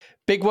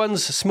Big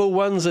ones, small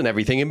ones, and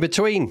everything in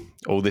between.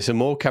 All this and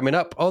more coming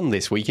up on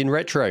This Week in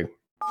Retro.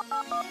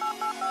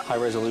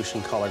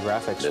 High-resolution color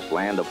graphics. This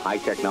land of high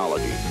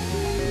technology.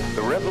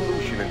 The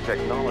revolution in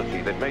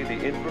technology that made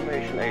the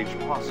information age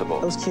possible.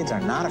 Those kids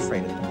are not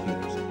afraid of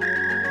computers.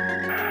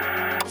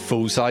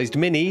 Full-sized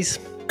minis.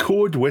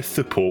 Code with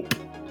the Pope.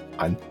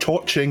 And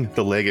torching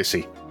the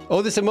legacy.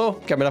 All this and more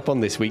coming up on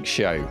this week's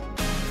show.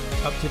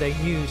 Up-to-date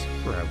news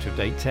for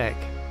out-of-date tech.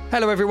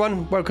 Hello,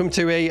 everyone. Welcome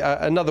to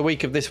another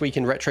week of This Week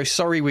in Retro.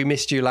 Sorry we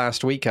missed you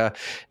last week.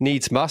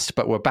 Needs must,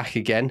 but we're back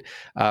again.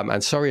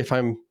 And sorry if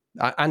I'm...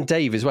 And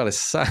Dave as well is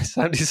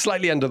sounding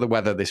slightly under the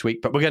weather this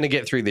week, but we're going to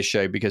get through this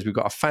show because we've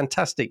got a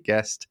fantastic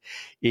guest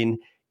in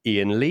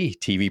Ian Lee,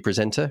 TV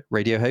presenter,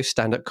 radio host,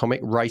 stand-up comic,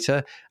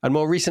 writer, and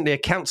more recently a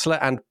counsellor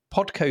and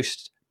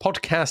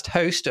podcast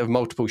host of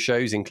multiple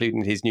shows,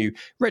 including his new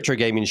retro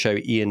gaming show,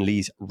 Ian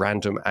Lee's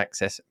Random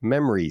Access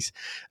Memories.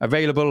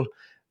 Available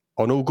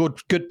on all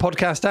good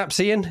podcast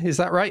apps, Ian, is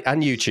that right?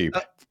 And YouTube.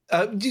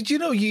 Did you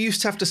know you used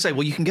to have to say,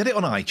 well, you can get it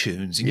on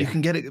iTunes and you can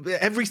get it,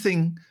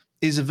 everything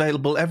is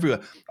available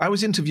everywhere. I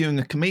was interviewing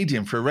a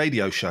comedian for a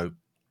radio show,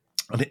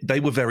 and they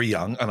were very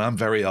young, and I'm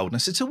very old. And I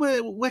said, so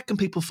where can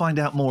people find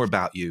out more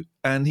about you?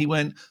 And he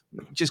went,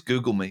 just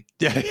Google me.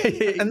 Yeah,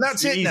 and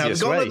that's it now.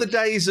 Gone are the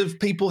days of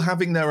people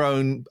having their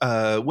own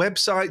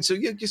website, so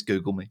just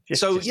Google me.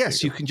 Google.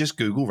 You can just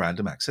Google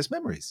Random Access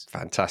Memories.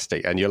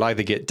 Fantastic. And you'll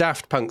either get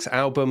Daft Punk's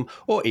album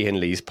or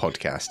Ian Lee's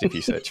podcast if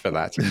you search for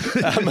that.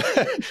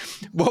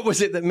 What was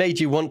it that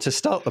made you want to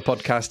start the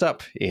podcast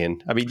up,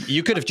 Ian? I mean,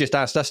 you could have just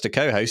asked us to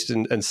co-host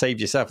and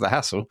saved yourself the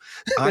hassle.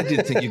 I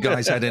didn't think you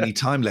guys had any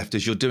time left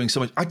as you're doing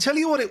so much. I tell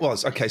you what it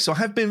was. Okay, so I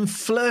have been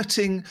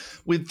flirting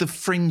with the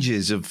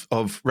fringes of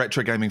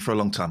retro gaming for a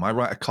long time. I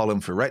write a column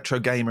for Retro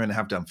Gamer and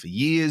have done for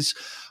years.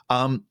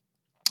 And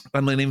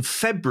then in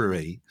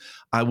February,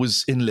 I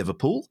was in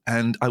Liverpool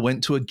and I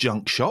went to a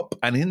junk shop.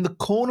 And in the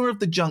corner of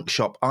the junk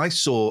shop, I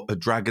saw a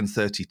Dragon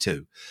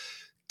 32.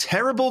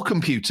 Terrible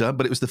computer,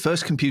 but it was the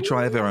first computer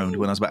I ever owned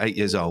when I was about 8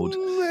 years old.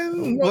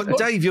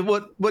 Dave?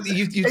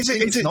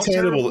 Is it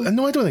terrible?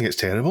 No, I don't think it's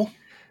terrible.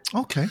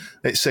 Okay,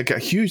 it's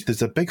got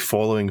there's a big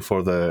following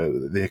for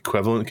the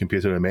equivalent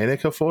computer in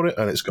America for it,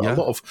 and it's got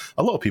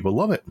a lot of people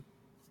love it.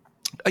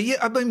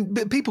 I mean,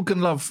 people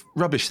can love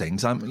rubbish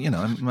things. I was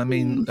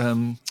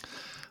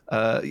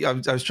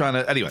trying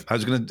to. Anyway, I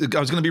was going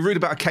to be rude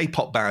about a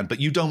K-pop band, but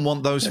you don't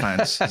want those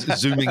fans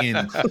zooming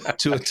in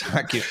to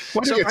attack you.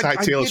 Why don't you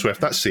attack Taylor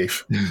Swift? That's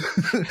safe.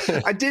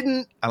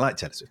 I like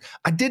Taylor Swift.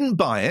 I didn't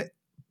buy it,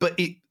 but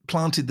it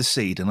planted the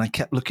seed, and I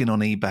kept looking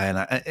on eBay,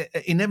 and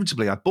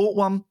inevitably I bought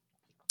one.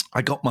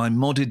 I got my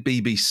modded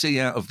BBC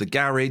out of the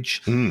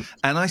garage, and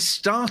I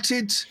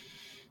started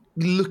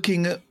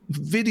looking at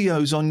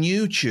videos on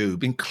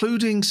YouTube,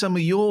 including some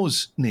of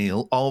yours,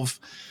 Neil, of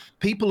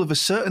people of a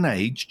certain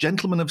age,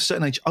 gentlemen of a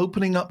certain age,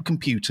 opening up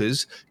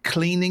computers,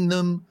 cleaning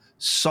them,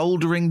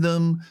 soldering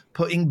them,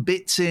 putting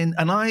bits in.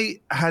 And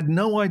I had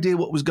no idea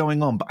what was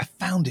going on, but I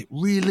found it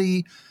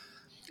it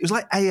was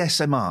like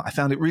ASMR. I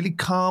found it really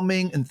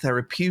calming and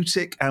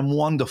therapeutic and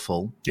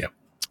wonderful. Yeah.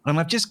 And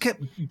I've just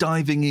kept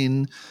diving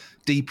in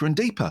deeper and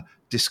deeper.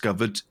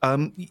 Discovered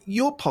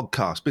your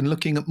podcast, been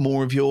looking at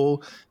more of your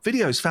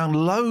videos, found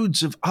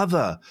loads of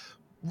other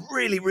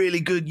really, really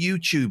good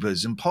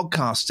YouTubers and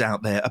podcasts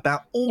out there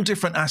about all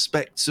different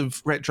aspects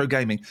of retro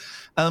gaming.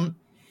 And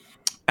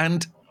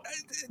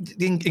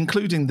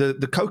including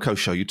the Coco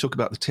show. You talk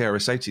about the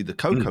TRS-80, the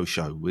Coco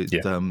show with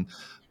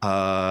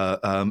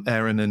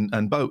Aaron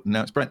and Bo, and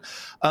now it's Brent.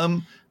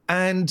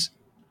 And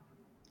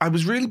I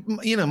was really,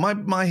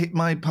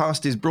 my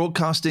past is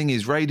broadcasting,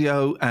 is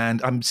radio, and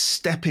I'm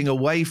stepping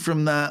away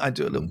from that. I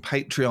do a little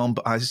Patreon,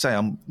 but as I say,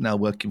 I'm now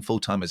working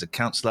full-time as a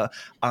counsellor.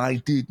 I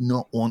did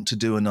not want to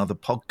do another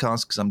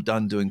podcast because I'm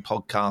done doing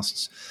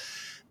podcasts.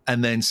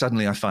 And then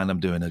suddenly I find I'm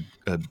doing a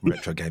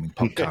retro gaming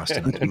podcast,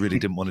 and I really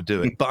didn't want to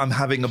do it. But I'm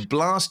having a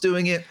blast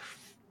doing it.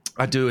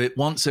 I do it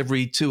once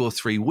every 2 or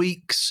 3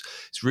 weeks.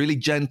 It's really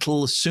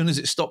gentle. As soon as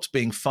it stops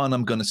being fun,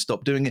 I'm going to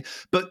stop doing it.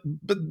 But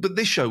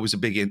this show was a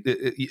big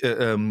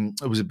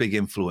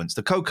influence.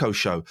 The Coco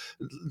show,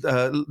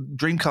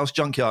 Dreamcast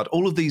Junkyard,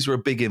 all of these were a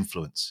big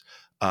influence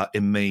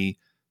in me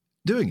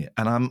doing it,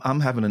 and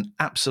I'm having an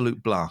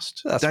absolute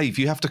blast. Dave,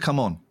 you have to come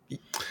on.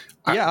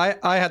 Yeah,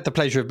 I had the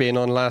pleasure of being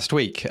on last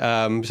week,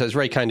 so it's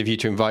very kind of you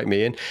to invite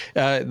me in.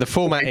 The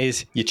format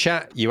is you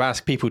chat, you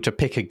ask people to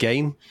pick a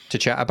game to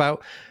chat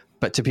about.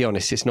 But to be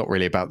honest, it's not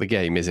really about the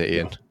game, is it,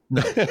 Ian?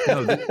 No.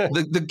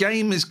 The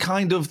game is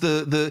kind of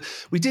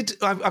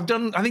I've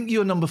done, I think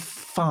you're number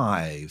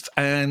 5.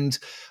 And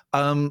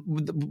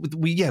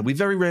we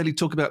very rarely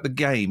talk about the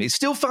game. It's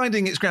still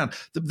finding its ground.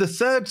 The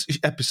third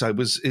episode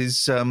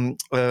is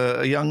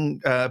a young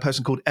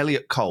person called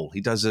Elliot Cole. He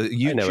does a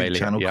YouTube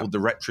channel called The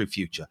Retro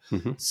Future.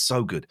 Mm-hmm.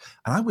 So good.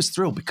 And I was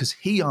thrilled because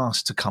he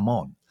asked to come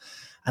on.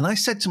 And I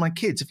said to my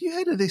kids, have you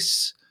heard of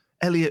this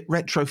Elliot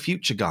Retro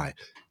Future guy?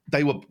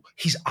 They were,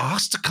 he's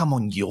asked to come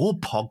on your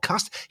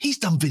podcast. He's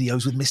done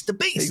videos with Mr.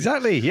 Beast.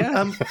 Exactly,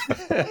 yeah.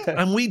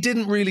 And we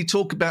didn't really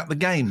talk about the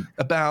game.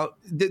 About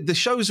the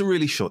shows are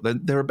really short.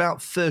 They're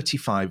about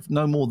 35,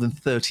 no more than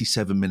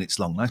 37 minutes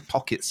long. Nice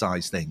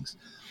pocket-sized things.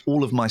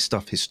 All of my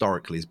stuff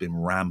historically has been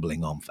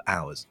rambling on for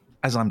hours,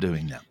 as I'm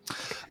doing now.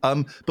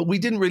 But we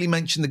didn't really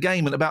mention the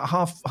game. And about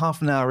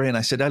half an hour in,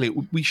 I said, Elliot,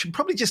 we should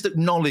probably just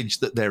acknowledge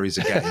that there is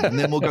a game, and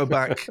then we'll go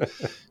back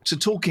to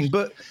talking.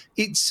 But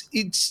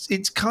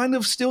it's kind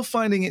of still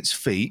finding its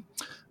feet,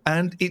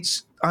 and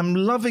I'm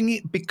loving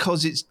it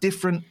because it's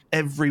different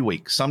every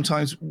week.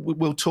 Sometimes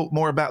we'll talk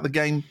more about the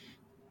game.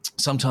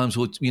 Sometimes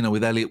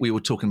with Elliot, we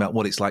were talking about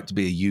what it's like to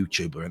be a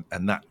YouTuber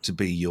and that to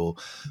be your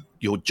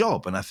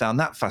job. And I found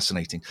that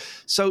fascinating.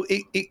 So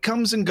it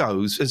comes and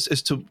goes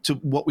as to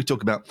what we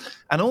talk about.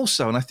 And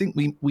also, and I think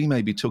we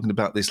may be talking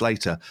about this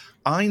later,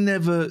 I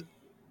never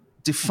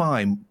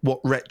define what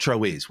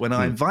retro is. When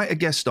I invite a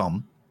guest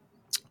on,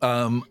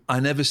 I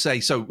never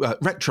say,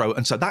 retro,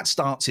 and so that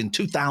starts in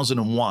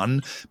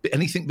 2001, but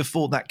anything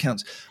before that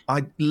counts.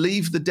 I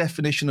leave the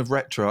definition of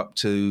retro up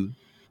to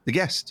the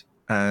guest.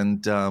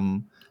 And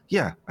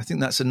yeah, I think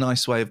that's a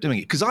nice way of doing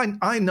it, because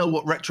I know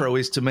what retro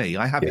is to me.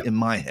 I have it in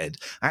my head.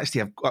 I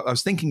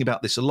was thinking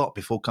about this a lot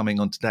before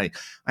coming on today.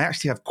 I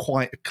actually have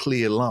quite a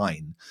clear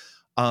line,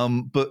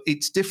 but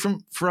it's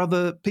different for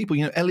other people.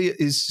 Elliot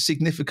is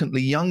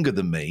significantly younger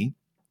than me,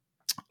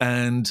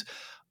 and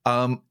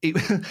he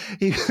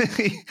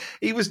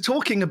was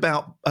talking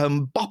about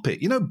Bop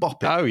It. You know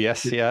Bop It? Oh,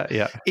 yes,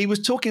 yeah. He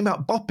was talking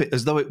about Bop It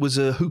as though it was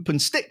a hoop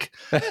and stick.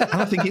 And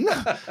I'm thinking, no,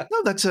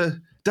 that's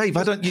a... Dave,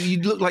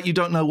 you look like you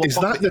don't know what is.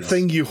 Bop Is that the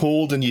thing you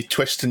hold and you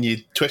twist this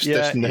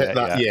and hit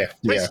that? Yeah.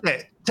 Twist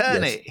it,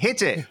 turn it,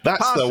 hit it.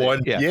 That's the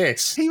one, yeah.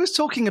 Yes. He was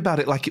talking about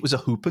it like it was a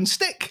hoop and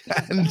stick.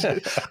 And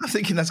I'm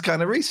thinking that's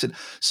kind of recent.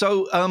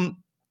 So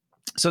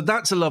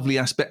that's a lovely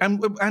aspect.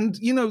 And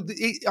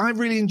I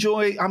really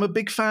enjoy, I'm a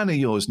big fan of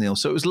yours, Neil.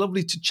 So it was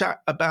lovely to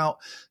chat about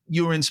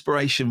your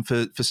inspiration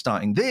for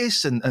starting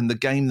this and the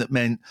game that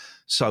meant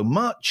so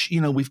much.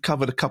 We've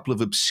covered a couple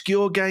of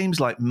obscure games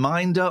like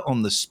Minder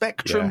on the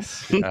Spectrum.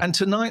 Yes, yeah. And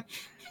tonight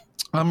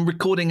I'm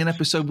recording an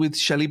episode with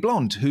Shelley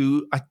Blonde,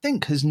 who I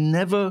think has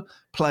never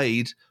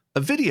played a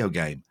video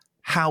game.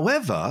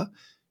 However,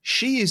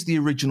 she is the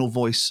original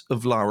voice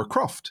of Lara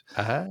Croft.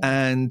 Uh-huh.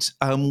 And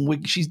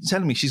she's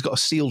telling me she's got a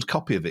sealed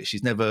copy of it.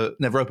 She's never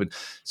opened.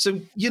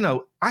 So,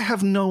 I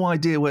have no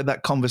idea where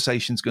that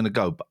conversation's going to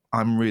go, but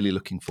I'm really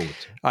looking forward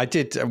to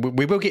it.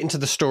 We will get into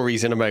the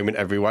stories in a moment,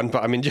 everyone,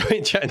 but I'm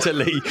enjoying chatting to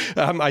Lee.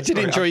 I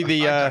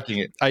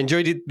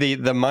enjoyed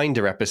the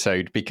Minder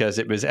episode, because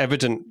it was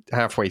evident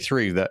halfway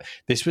through that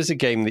this was a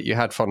game that you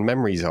had fond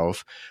memories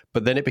of,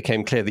 but then it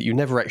became clear that you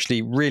never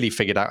actually really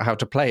figured out how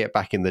to play it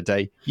back in the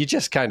day. You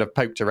just kind of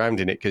poked around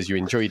in it because you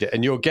enjoyed it,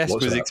 and your guest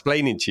was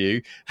explaining to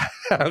you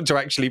how to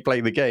actually play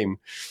the game.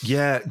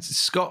 Yeah,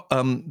 Scott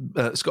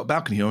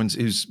Balcony,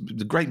 who's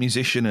the great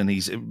musician, and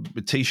he's a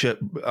t-shirt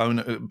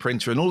owner,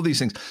 printer, and all of these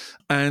things.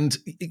 And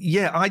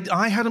yeah,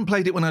 I hadn't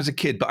played it when I was a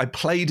kid, but I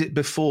played it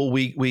before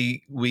we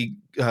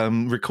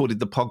recorded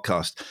the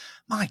podcast.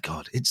 My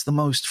God, it's the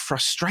most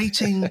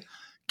frustrating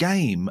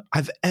game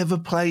I've ever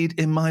played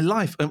in my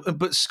life.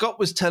 But Scott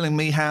was telling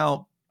me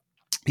how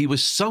he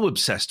was so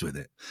obsessed with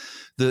it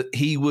that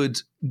he would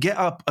get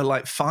up at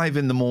like 5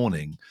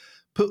 a.m,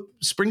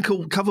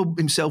 cover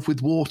himself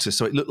with water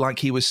so it looked like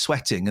he was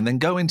sweating, and then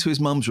go into his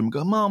mum's room and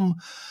go, Mum,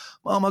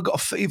 I got a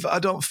fever. I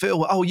don't feel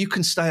well. Oh, you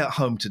can stay at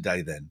home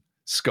today then,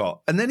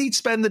 Scott. And then he'd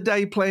spend the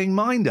day playing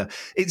Minder.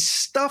 It's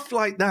stuff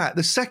like that.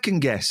 The second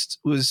guest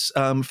was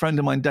a friend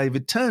of mine,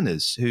 David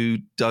Turners, who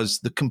does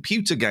the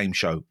Computer Game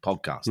Show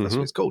podcast. That's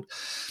what it's called.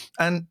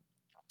 And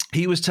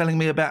he was telling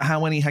me about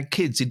how when he had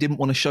kids, he didn't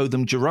want to show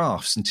them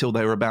giraffes until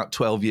they were about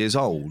 12 years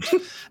old,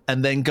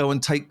 and then go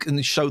and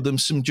show them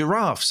some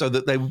giraffes so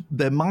that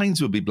their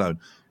minds would be blown.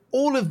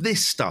 All of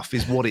this stuff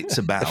is what it's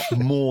about,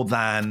 more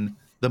than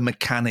the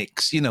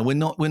mechanics. We're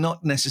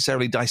not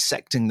necessarily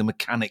dissecting the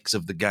mechanics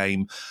of the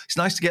game. It's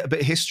nice to get a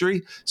bit of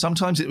history.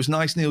 Sometimes it was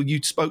nice, Neil,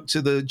 you spoke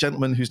to the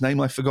gentleman whose name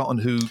I've forgotten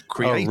who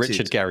created...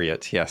 Richard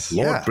Garriott, yes.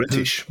 Lord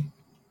British.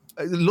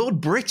 Lord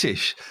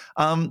British.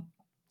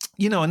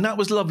 And that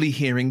was lovely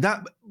hearing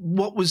that.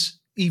 What was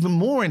even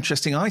more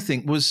interesting, I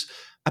think, was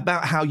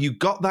about how you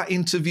got that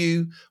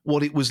interview,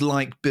 what it was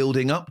like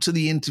building up to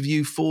the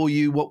interview for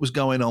you, what was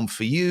going on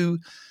for you.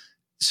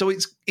 So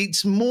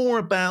it's more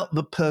about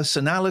the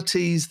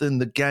personalities than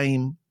the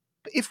game.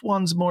 But if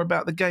one's more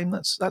about the game,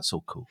 that's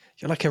all cool.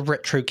 You're like a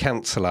retro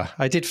counsellor.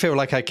 I did feel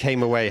like I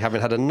came away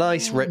having had a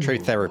nice retro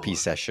therapy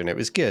session. It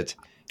was good.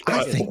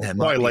 I think there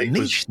might be a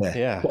niche there.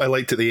 Yeah. What I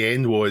liked at the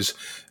end was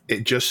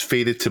it just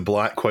faded to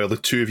black while the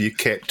two of you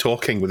kept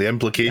talking, with the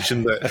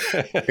implication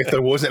that if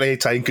there wasn't any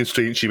time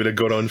constraint, she would have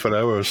gone on for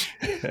hours.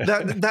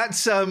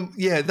 That's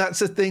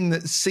a thing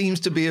that seems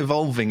to be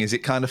evolving, is it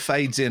kind of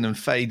fades in and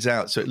fades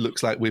out, so it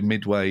looks like we're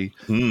midway.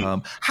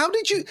 How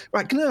did you...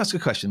 Right, can I ask a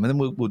question, and then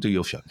we'll do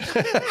your show.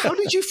 How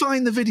did you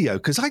find the video?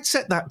 Because I'd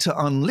set that to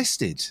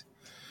unlisted.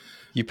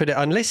 You put it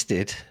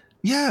unlisted?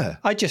 Yeah.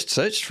 I just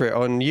searched for it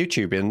on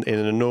YouTube in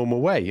a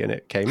normal way, and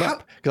it came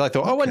up because I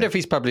thought, I wonder if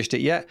he's published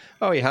it yet.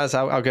 Oh, he has.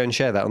 I'll go and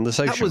share that on the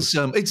socials.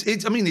 That was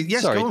it's. I mean,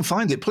 yes, Sorry. go and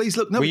find it, please.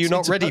 Look, no, were you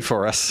not ready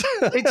for us?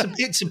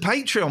 it's a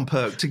Patreon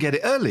perk to get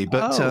it early,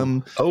 but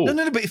no.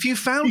 But if you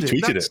found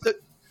you tweeted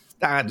it.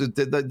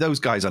 Those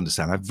guys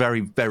understand. I have very,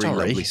 very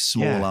lovely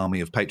small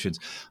army of patrons.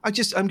 I'm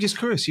just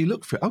curious. You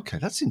look for it. Okay,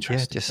 that's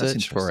interesting. Yeah, just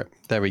search for it.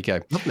 There we go.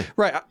 Lovely.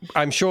 Right,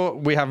 I'm sure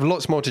we have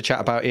lots more to chat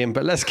about, Ian,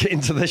 but let's get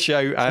into the show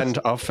and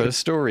our first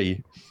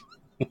story.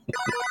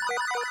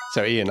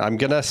 So, Ian, I'm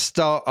going to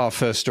start our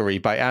first story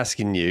by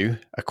asking you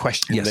a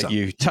question that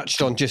you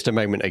touched on just a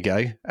moment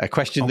ago, a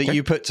question that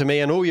you put to me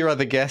and all your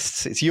other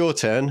guests. It's your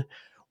turn.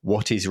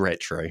 What is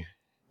retro?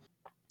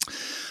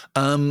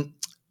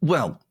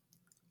 Well,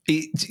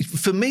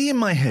 for me, in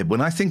my head,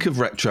 when I think of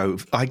retro,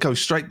 I go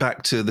straight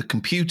back to the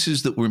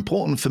computers that were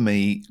important for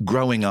me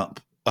growing up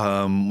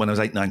when I was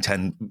 8, 9,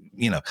 10,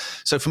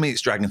 So for me,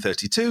 it's Dragon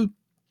 32,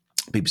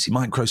 BBC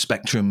Micro,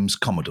 Spectrums,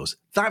 Commodores.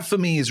 That for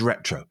me is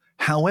retro.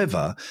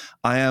 However,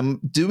 I am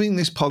doing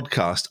this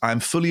podcast. I'm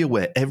fully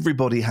aware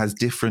everybody has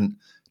different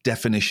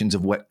definitions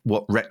of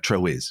what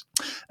retro is.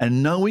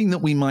 And knowing that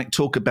we might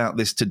talk about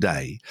this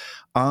today,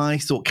 I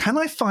thought, can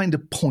I find a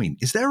point?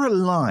 Is there a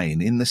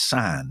line in the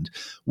sand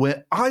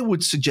where I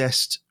would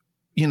suggest,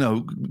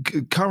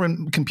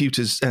 current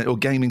computers or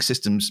gaming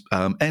systems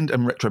end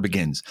and retro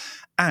begins?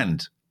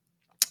 And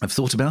I've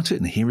thought about it,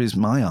 and here is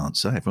my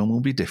answer. Everyone will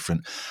be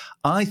different.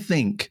 I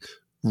think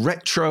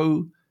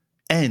retro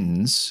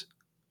ends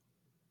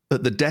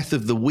at the death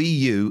of the Wii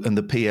U and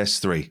the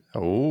PS3.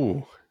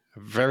 Oh,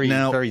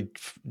 very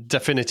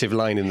definitive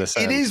line in the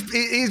sand. It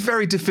is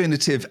very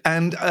definitive.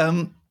 And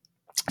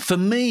for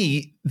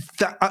me,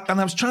 and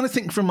I was trying to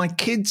think from my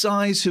kids'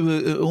 eyes,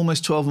 who are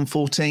almost 12 and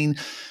 14,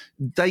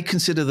 they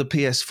consider the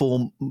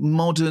PS4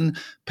 modern,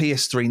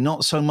 PS3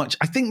 not so much.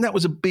 I think that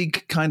was a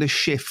big kind of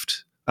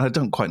shift. I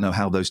don't quite know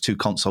how those two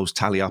consoles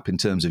tally up in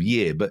terms of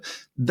year, but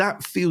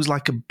that feels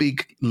like a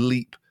big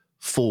leap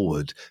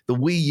forward. The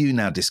Wii U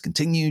now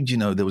discontinued.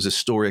 There was a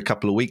story a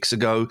couple of weeks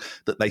ago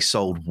that they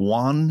sold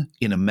one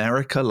in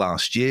America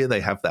last year.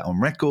 They have that on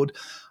record.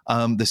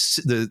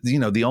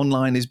 The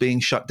online is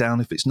being shut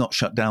down if it's not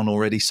shut down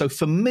already. So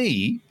for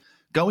me,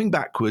 going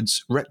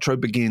backwards, retro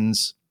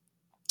begins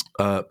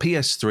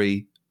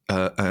PS3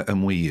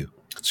 and Wii U.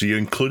 So you're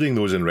including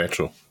those in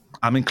retro?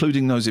 I'm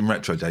including those in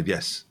retro, Dave.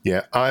 Yes.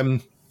 Yeah,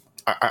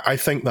 I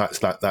think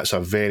that's a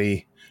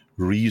very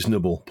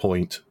reasonable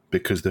point,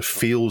 because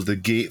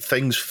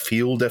things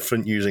feel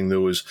different using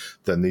those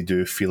than they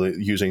do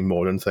using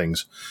modern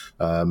things.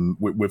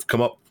 We've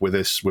come up with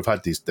this. We've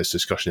had this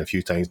discussion a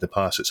few times in the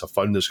past. It's a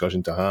fun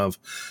discussion to have.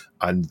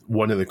 And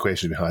one of the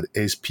questions we had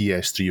is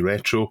PS3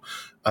 retro.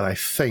 And I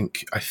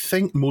think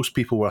most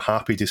people were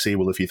happy to say,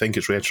 well, if you think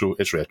it's retro,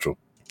 it's retro.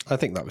 I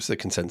think that was the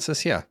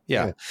consensus. Yeah.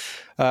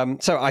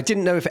 So I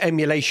didn't know if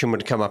emulation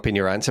would come up in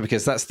your answer,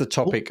 because that's the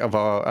topic of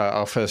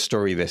our first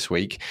story this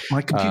week.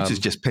 My computer's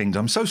just pinged.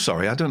 I'm so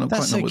sorry. I don't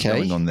quite know what's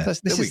going on there.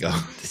 There we go.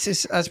 This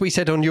is, as we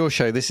said on your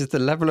show, this is the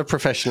level of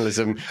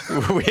professionalism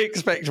we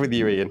expect with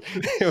you, Ian.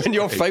 When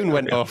your phone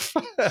went off.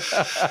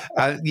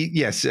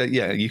 Yes.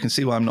 You can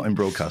see why I'm not in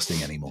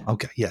broadcasting anymore.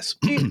 Okay. Yes.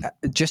 I'm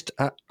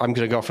going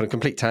to go off on a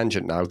complete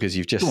tangent now, because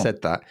you've just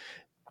said that.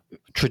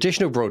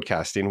 Traditional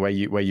broadcasting, where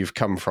you've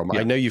come from,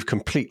 I know you've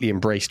completely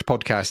embraced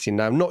podcasting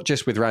now, not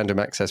just with Random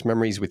Access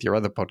Memories, with your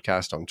other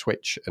podcast on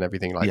Twitch and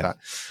everything like that.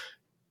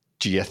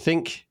 Do you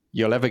think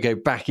you'll ever go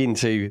back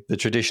into the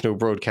traditional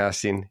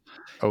broadcasting,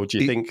 or do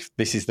you think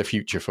this is the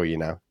future for you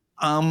now?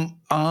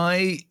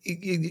 I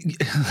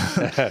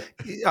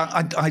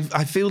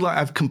feel like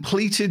I've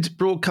completed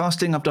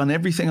broadcasting. I've done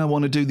everything I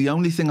want to do. The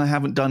only thing I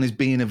haven't done is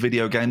be in a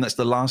video game. That's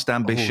the last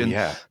ambition.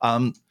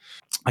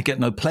 I get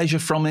no pleasure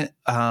from it.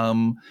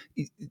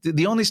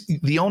 The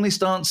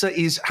honest answer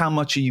is, how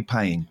much are you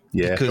paying?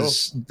 Yeah,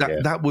 because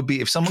that would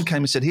be, if someone came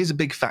and said, "Here's a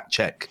big fat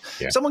check."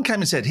 Yeah. Someone came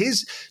and said,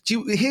 "Here's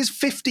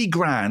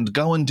 $50,000.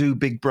 Go and do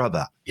Big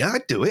Brother." Yeah,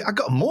 I'd do it. I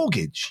got a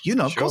mortgage.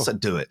 Of course I'd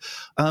do it.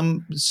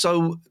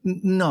 So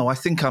no, I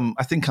think I'm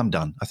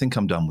done. I think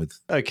I'm done with.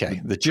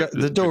 Okay,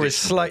 the door is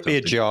slightly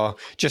ajar,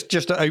 just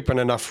to open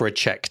enough for a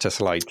check to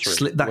slide through.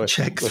 Slip that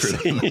check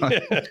through.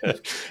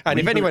 And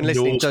if anyone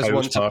listening does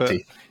want to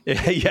put,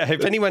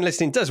 if anyone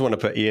listening does want to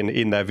put Ian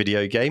in their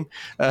video game,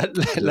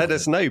 let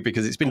us know,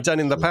 because it's been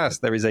done in the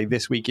past. There is a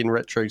This Week in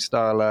Retro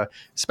style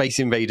Space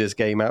Invaders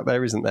game out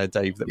there, isn't there,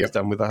 Dave? That was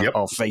done with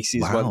our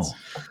faces once.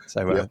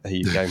 So there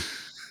you go.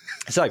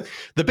 So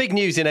the big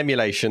news in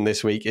emulation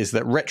this week is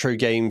that Retro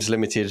Games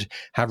Limited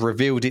have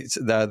revealed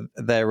their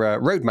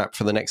roadmap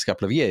for the next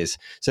couple of years.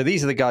 So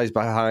these are the guys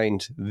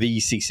behind the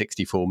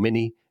C64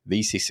 Mini,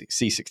 the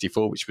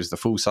C64, which was the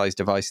full-size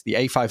device, the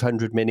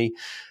A500 Mini.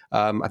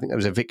 I think there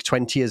was a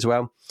VIC-20 as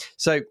well.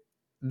 So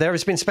there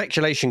has been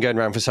speculation going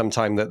around for some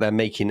time that they're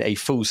making a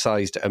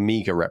full-sized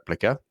Amiga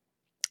replica.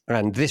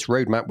 And this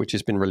roadmap, which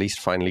has been released,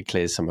 finally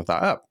clears some of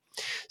that up.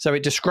 So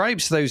it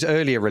describes those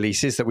earlier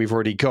releases that we've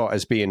already got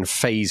as being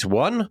phase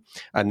 1,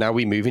 and now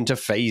we move into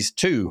phase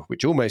 2,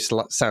 which almost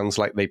sounds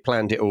like they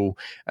planned it all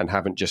and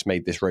haven't just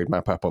made this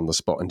roadmap up on the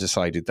spot and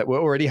decided that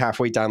we're already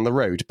halfway down the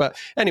road. But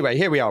anyway,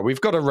 here we are. We've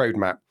got a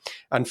roadmap,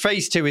 and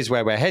phase 2 is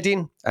where we're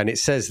heading, and it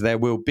says there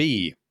will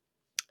be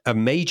a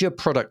major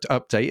product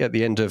update at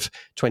the end of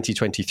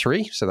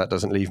 2023, so that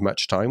doesn't leave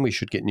much time. We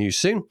should get news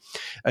soon.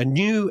 A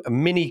new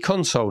mini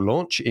console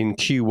launch in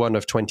Q1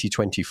 of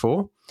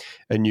 2024.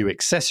 A new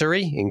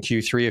accessory in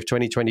Q3 of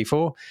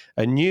 2024.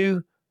 A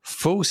new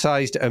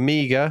full-sized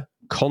Amiga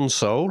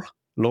console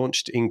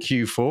launched in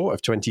Q4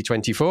 of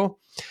 2024,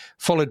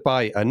 followed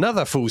by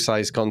another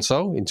full-size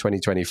console in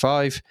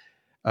 2025,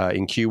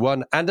 in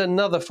Q1, and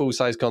another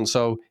full-size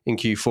console in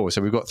Q4.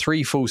 So we've got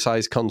 3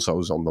 full-size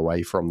consoles on the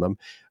way from them,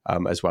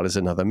 as well as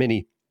another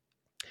mini.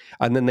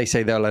 And then they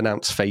say they'll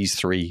announce phase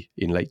 3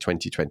 in late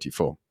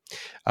 2024.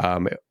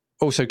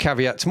 Also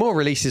caveats, more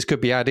releases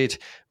could be added,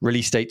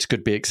 release dates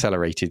could be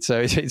accelerated.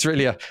 So it's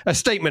really a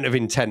statement of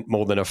intent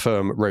more than a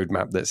firm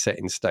roadmap that's set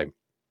in stone.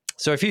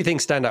 So a few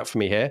things stand out for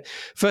me here.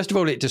 First of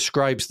all, it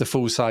describes the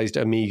full-sized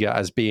Amiga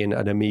as being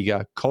an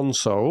Amiga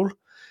console.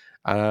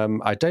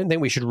 I don't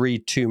think we should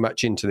read too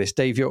much into this.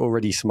 Dave, you're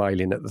already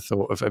smiling at the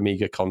thought of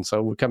Amiga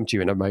console. We'll come to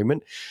you in a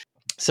moment.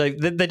 So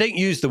they don't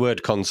use the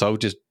word console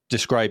to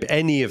describe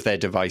any of their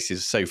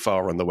devices so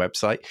far on the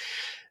website.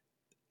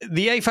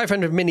 The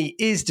A500 Mini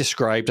is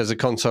described as a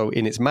console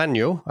in its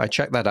manual. I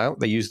checked that out.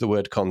 They use the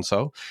word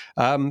console.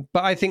 But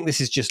I think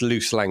this is just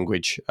loose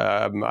language.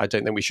 I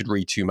don't think we should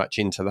read too much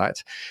into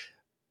that.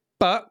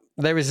 But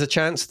there is a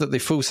chance that the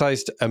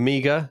full-sized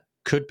Amiga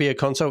could be a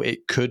console.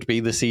 It could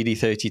be the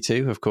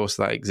CD32. Of course,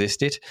 that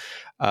existed.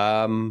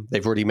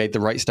 They've already made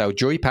the right style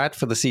joypad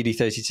for the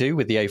CD32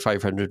 with the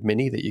A500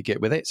 Mini that you get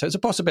with it. So it's a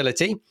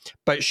possibility.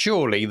 But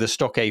surely the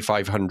stock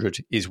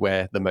A500 is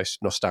where the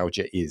most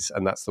nostalgia is,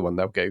 and that's the one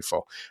they'll go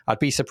for. I'd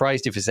be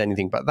surprised if it's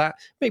anything but that.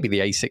 Maybe the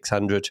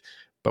A600,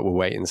 but we'll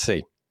wait and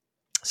see.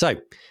 So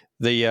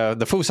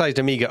the full-sized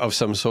Amiga of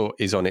some sort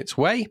is on its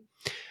way.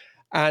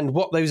 And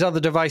what those other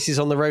devices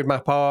on the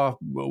roadmap are,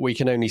 we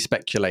can only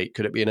speculate.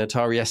 Could it be an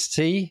Atari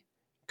ST?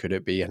 Could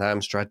it be an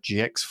Amstrad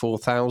GX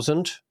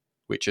 4000?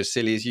 Which, as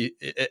silly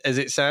as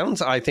it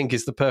sounds, I think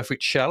is the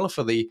perfect shell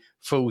for the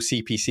full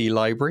CPC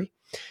library.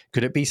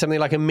 Could it be something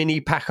like a mini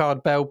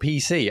Packard Bell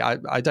PC?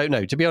 I don't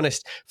know. To be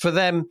honest, for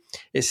them,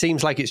 it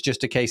seems like it's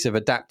just a case of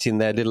adapting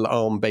their little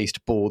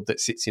ARM-based board that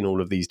sits in all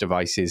of these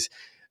devices,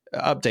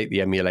 update the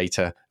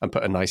emulator, and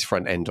put a nice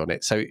front end on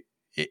it. So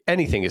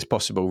anything is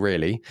possible,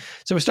 really.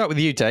 So we'll start with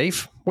you,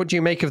 Dave. What do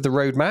you make of the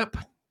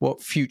roadmap?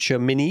 What future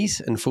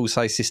minis and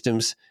full-size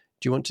systems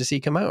do you want to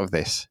see come out of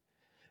this?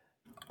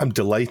 I'm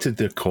delighted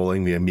they're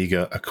calling the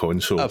Amiga a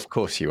console. Of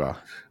course you are.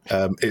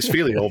 It's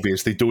fairly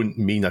obvious they don't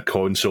mean a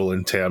console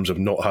in terms of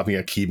not having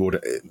a keyboard.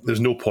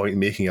 There's no point in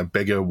making a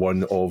bigger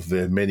one of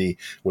the Mini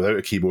without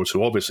a keyboard.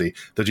 So obviously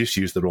they just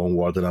used the wrong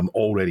word, and I'm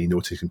already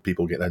noticing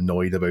people getting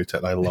annoyed about it.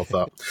 And I love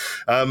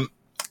that.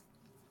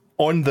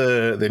 On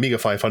the Amiga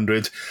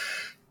 500,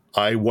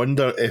 I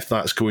wonder if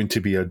that's going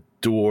to be a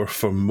door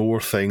for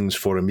more things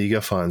for Amiga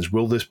fans.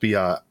 Will this be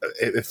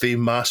if they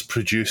mass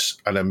produce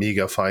an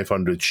Amiga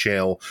 500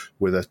 shell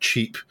with a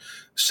cheap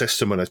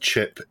system and a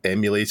chip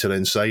emulator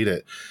inside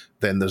it,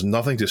 then there's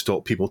nothing to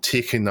stop people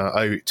taking that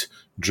out,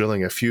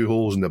 drilling a few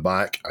holes in the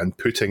back and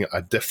putting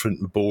a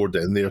different board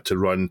in there to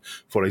run,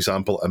 for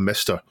example, a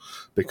Mister.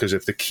 Because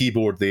if the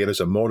keyboard there is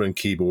a modern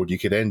keyboard, you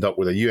could end up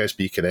with a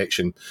USB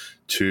connection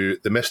to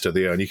the Mister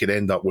there, and you could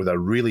end up with a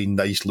really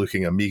nice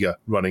looking Amiga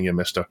running a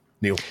Mister.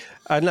 Neil?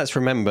 And let's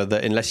remember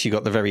that unless you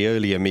got the very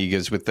early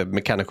Amigas with the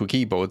mechanical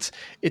keyboards,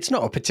 it's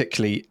not a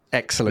particularly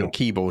excellent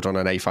keyboard on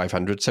an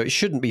A500, so it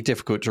shouldn't be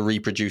difficult to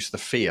reproduce the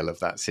feel of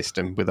that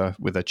system with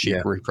a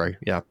cheap repro.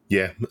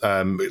 Yeah.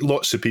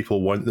 Lots of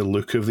people want the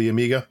look of the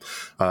Amiga,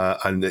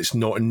 and it's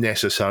not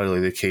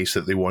necessarily the case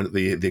that they want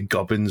the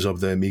gubbins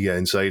of the Amiga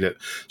inside it.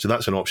 So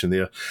that's an option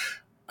there.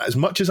 As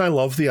much as I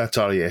love the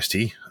Atari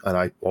ST, and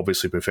I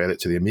obviously prefer it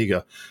to the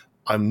Amiga,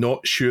 I'm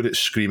not sure it's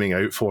screaming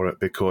out for it,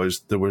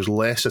 because there was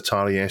less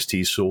Atari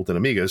STs sold than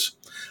Amigas,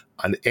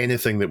 and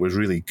anything that was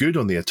really good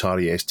on the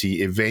Atari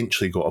ST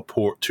eventually got a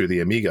port to the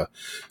Amiga.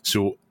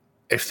 So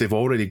if they've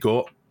already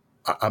got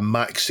a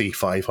Maxi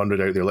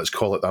 500 out there, let's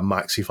call it a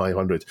Maxi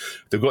 500,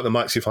 they've got the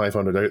Maxi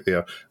 500 out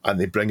there and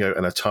they bring out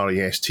an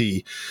Atari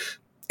ST,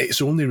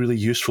 it's only really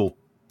useful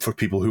for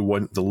people who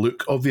want the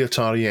look of the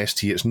Atari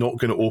ST. It's not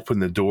going to open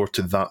the door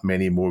to that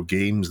many more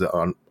games that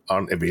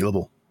aren't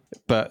available.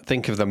 But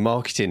think of the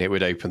marketing it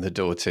would open the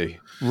door to.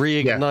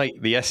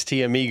 Reignite the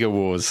ST Amiga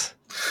wars.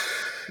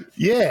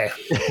 Yeah.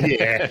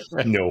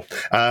 No.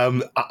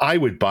 I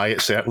would buy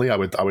it, certainly. I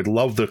would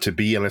love there to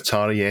be an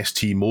Atari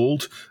ST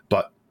mold,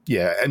 but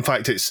Yeah, in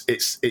fact,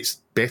 it's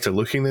better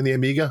looking than the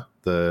Amiga.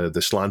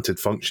 The slanted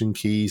function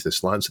keys, the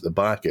slants at the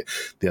back.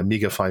 The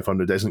Amiga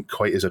 500 isn't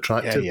quite as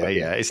attractive.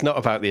 Yeah. It's not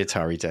about the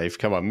Atari, Dave.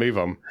 Come on, move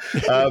on.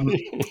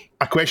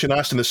 A question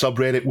asked in the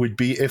subreddit would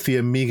be if the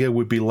Amiga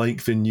would be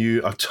like the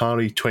new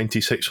Atari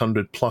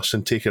 2600 Plus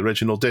and take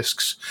original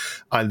discs.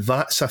 And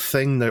that's a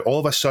thing now.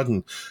 All of a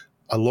sudden,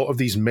 a lot of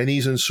these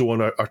minis and so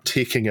on are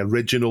taking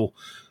original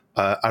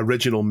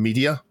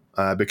media.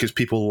 Because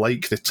people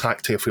like the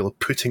tactile feel of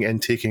putting it in,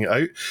 taking it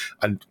out.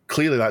 And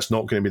clearly that's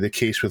not going to be the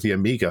case with the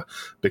Amiga,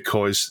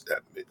 because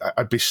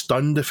I'd be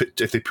stunned if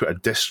they put a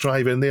disk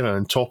drive in there, and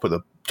on top of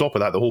that,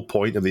 the whole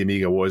point of the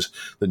Amiga was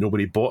that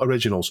nobody bought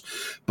originals.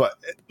 But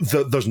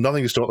there's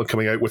nothing to stop them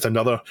coming out with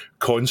another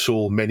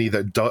console mini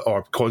a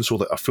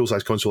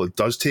full-size console that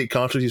does take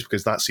cartridges,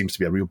 because that seems to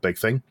be a real big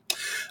thing.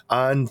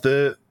 And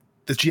the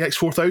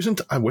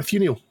GX4000, I'm with you,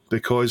 Neil,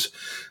 because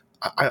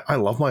I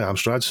love my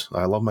Amstrads.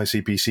 I love my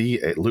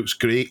CPC. It looks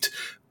great.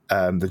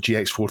 The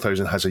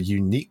GX4000 has a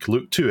unique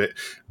look to it,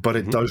 but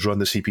it does run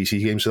the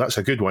CPC game, so that's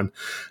a good one.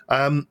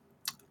 But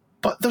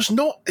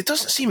it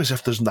doesn't seem as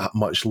if there's that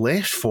much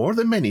left for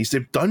the minis.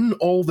 They've done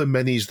all the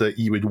minis that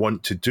you would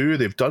want to do.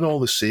 They've done all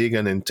the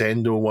Sega,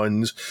 Nintendo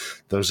ones.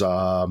 There's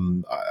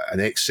an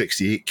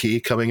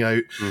X68K coming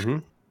out. Mm-hmm.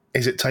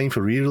 Is it time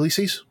for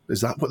re-releases? Is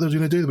that what they're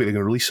going to do? They're going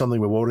to release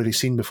something we've already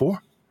seen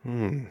before?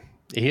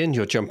 Ian,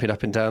 you're jumping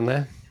up and down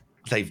there.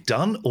 They've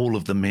done all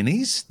of the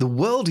minis. The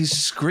world is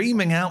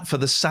screaming out for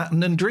the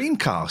Saturn and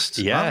Dreamcast,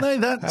 aren't they?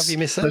 Have you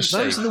missed those?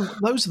 Those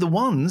are the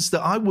ones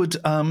that I would.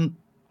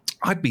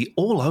 I'd be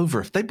all over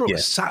if they brought a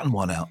Saturn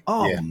one out.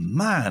 Oh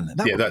man,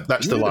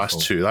 that's the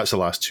last two. That's the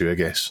last two, I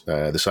guess.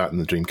 The Saturn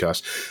and the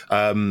Dreamcast,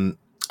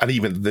 and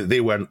even they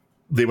weren't.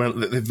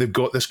 They've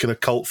got this kind of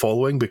cult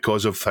following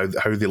because of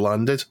how they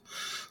landed.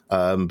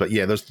 But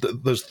yeah, there's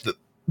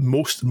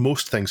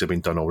most things have been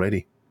done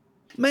already.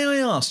 May I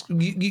ask,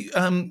 the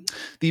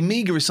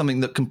Amiga is something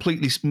that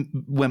completely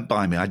went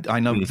by me. I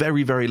know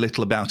very, very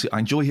little about it. I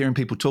enjoy hearing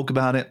people talk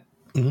about it.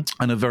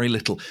 I know very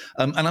little.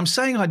 And I'm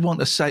saying I'd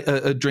want a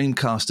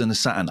Dreamcast and a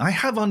Saturn. I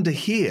have under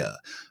here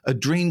a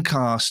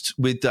Dreamcast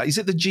with, is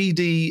it the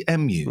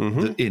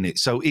GDMU in it?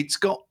 So it's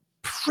got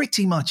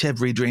pretty much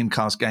every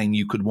Dreamcast game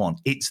you could want.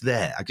 It's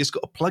there. I just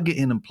got to plug it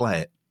in and play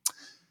it.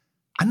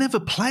 I never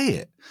play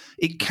it.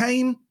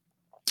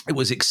 It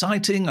was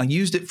exciting. I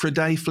used it for a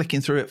day,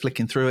 flicking through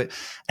it,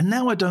 and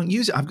now I don't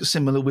use it. I've got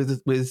similar with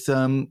a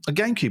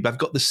GameCube. I've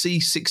got the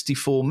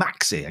C64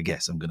 Maxi, I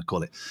guess I'm going to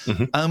call it,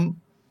 and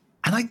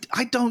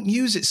I don't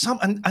use it.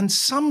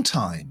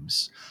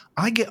 Sometimes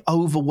I get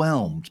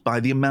overwhelmed by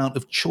the amount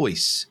of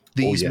choice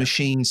these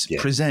machines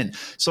present.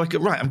 So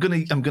I'm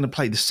going to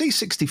play the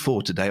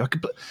C64 today.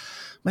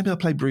 Maybe I'll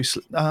play Bruce,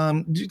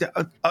 and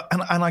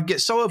I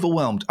get so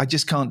overwhelmed I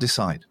just can't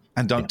decide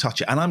and don't touch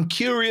it. And I'm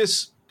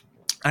curious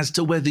as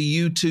to whether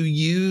you two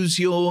use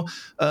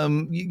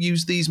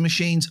these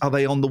machines. Are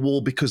they on the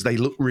wall because they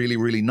look really,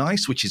 really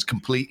nice, which is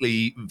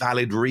completely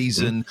valid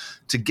reason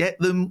to get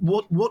them?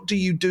 What do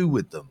you do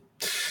with them?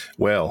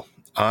 Well,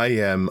 I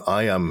am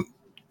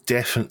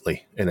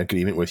definitely in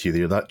agreement with you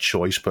there. That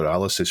choice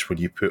paralysis when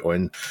you put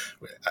on,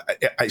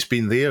 it's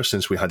been there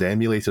since we had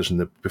emulators,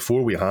 and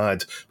before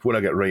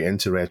I got right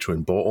into retro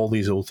and bought all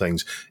these old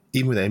things,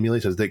 even with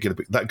emulators, they get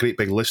that great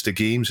big list of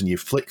games, and you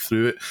flick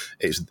through it,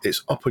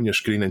 it's up on your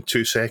screen in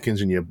 2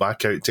 seconds, and you're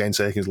back out 10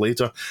 seconds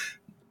later.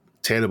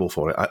 Terrible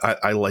for it.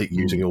 I like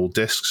using old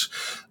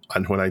discs.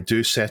 And when I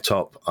do set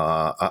up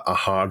a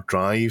hard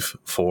drive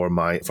for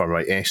my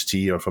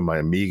ST or for my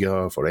Amiga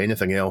or for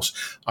anything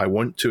else, I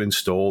want to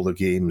install the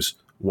games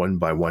one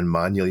by one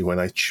manually when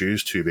I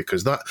choose to,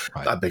 because that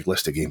big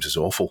list of games is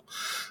awful.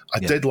 I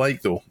did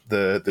like, though,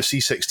 the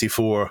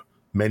C64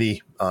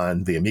 Mini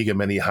and the Amiga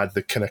Mini had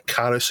the kind of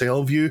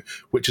carousel view,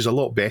 which is a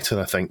lot better,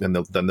 I think, than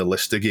the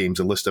list of games,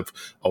 the list of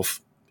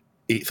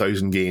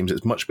 8,000 games.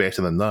 It's much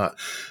better than that.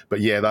 But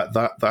yeah,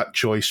 that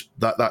choice,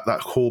 that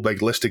whole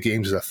big list of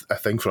games is a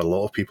thing for a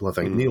lot of people, I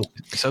think. Neil,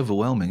 it's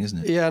overwhelming, isn't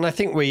it? Yeah, and I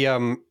think we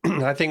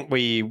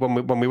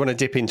when we want to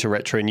dip into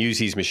retro and use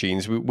these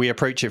machines, we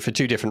approach it for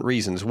two different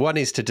reasons. One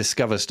is to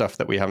discover stuff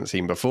that we haven't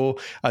seen before,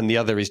 and the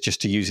other is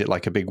just to use it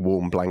like a big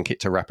warm blanket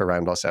to wrap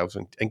around ourselves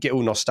and get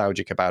all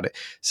nostalgic about it.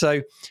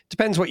 So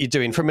depends what you're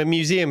doing. From a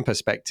museum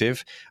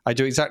perspective, I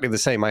do exactly the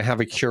same. I have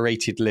a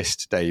curated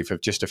list, Dave,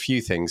 of just a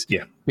few things,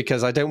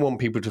 because I don't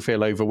want people to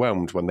feel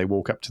overwhelmed when they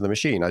walk up to the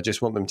machine. I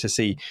just want them to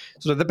see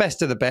sort of the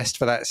best of the best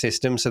for that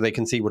system, so they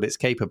can see what it's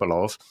capable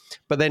of.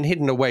 But then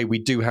hidden away, we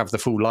do have the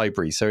full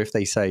library. So if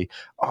they say,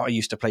 I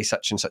used to play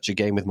such and such a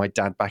game with my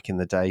dad back in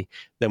the day,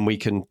 then we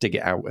can dig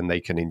it out and they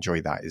can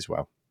enjoy that as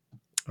well.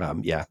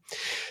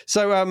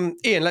 So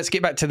Ian, let's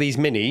get back to these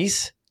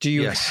minis. Do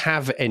you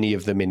have any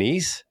of the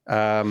minis?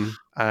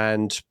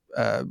 And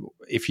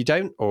if you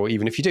don't, or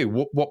even if you do,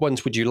 what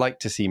ones would you like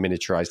to see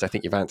miniaturized? I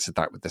think you've answered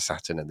that with the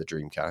Saturn and the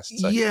Dreamcast.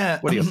 So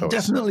what are your thoughts?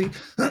 Definitely,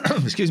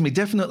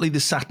 definitely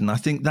the Saturn. I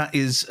think that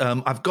is,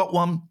 I've got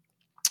one,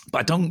 but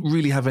I don't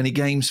really have any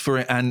games for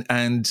it.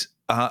 And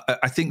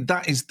I think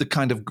that is the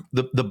kind of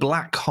the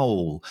black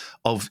hole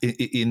of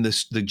in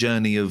the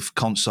journey of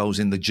consoles,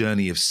 in the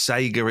journey of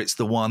Sega. It's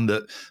the one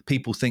that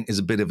people think is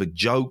a bit of a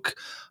joke.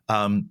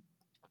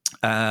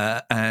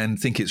 And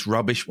think it's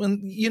rubbish. Well,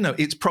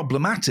 it's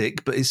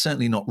problematic, but it's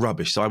certainly not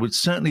rubbish. So I would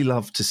certainly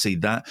love to see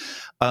that.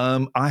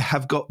 I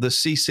have got the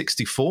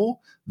C64,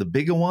 the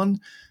bigger one,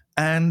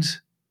 and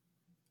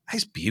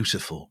it's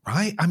beautiful,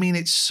 right? I mean,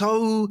 it's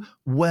so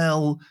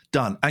well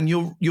done. And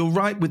you're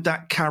right with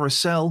that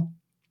carousel.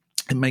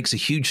 It makes a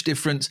huge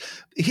difference.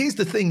 Here's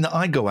the thing that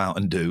I go out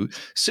and do.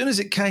 As soon as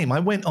it came, I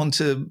went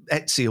onto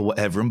Etsy or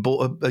whatever and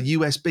bought a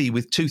USB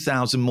with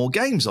 2,000 more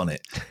games on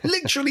it.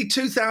 Literally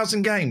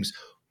 2,000 games.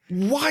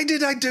 Why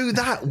did I do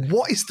that?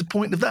 What is the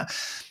point of that?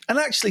 And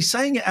actually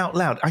saying it out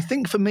loud, I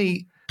think for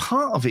me,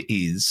 part of it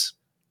is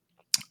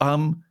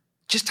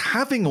just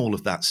having all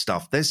of that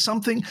stuff. There's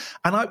something,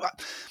 and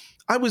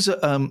I was at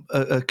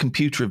a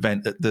computer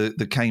event at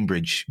the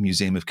Cambridge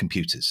Museum of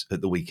Computers at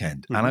the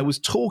weekend, and I was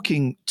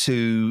talking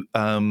to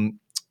a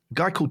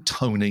guy called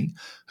Tony,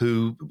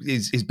 who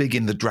is big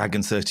in the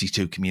Dragon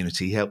 32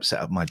 community. He helped set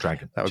up my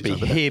Dragon. That would be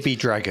Here Be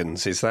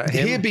Dragons, is that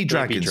him? Here Be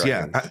Dragons,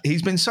 yeah.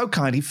 He's been so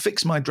kind. He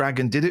fixed my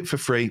Dragon, did it for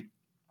free.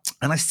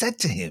 And I said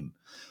to him,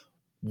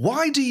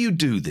 why do you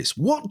do this?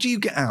 What do you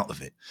get out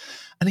of it?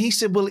 And he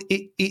said, well,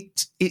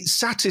 it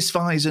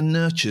satisfies and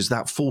nurtures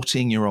that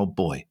 14-year-old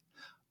boy.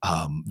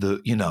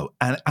 And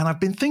I've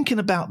been thinking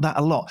about that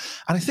a lot.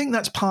 And I think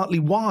that's partly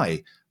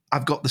why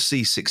I've got the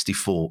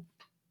C64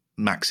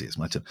 Maxi is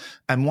my term.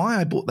 And why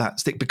I bought that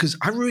stick, because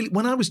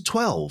when I was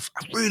 12,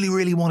 I really,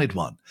 really wanted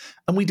one.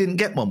 And we didn't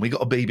get one. We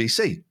got a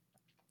BBC.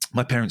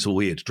 My parents were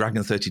weird.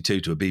 Dragon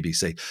 32 to a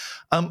BBC.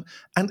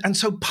 And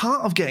so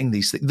part of getting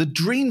these things, the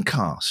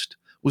Dreamcast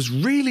was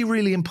really,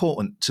 really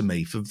important to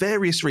me for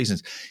various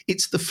reasons.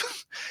 It's the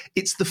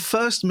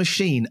first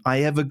machine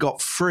I ever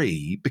got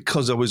free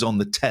because I was on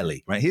the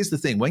telly, right? Here's the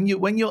thing. When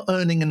you're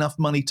earning enough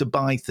money to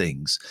buy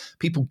things,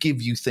 people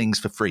give you things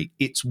for free.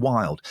 It's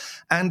wild.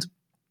 And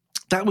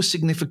that was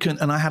significant,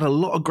 and I had a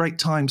lot of great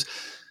times.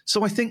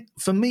 So I think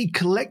for me,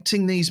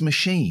 collecting these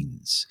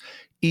machines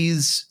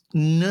is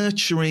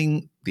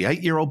nurturing the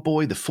 8-year-old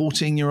boy, the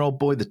 14-year-old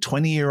boy, the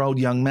 20-year-old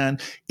young man.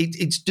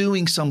 It's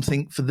doing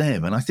something for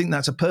them, and I think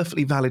that's a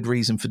perfectly valid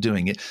reason for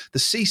doing it. The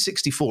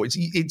C64,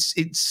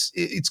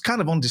 it's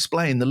kind of on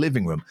display in the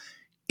living room.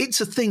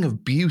 It's a thing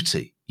of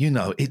beauty.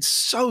 It's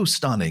so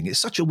stunning. It's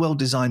such a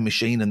well-designed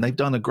machine, and they've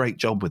done a great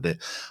job with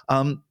it.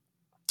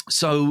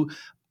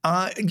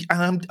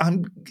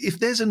 If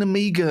there's an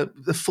Amiga,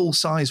 the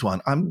full-size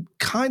one, I'm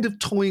kind of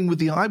toying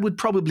with I would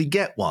probably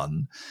get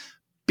one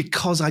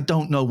because I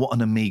don't know what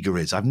an Amiga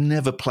is. I've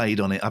never played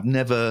on it. I've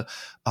never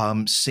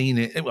seen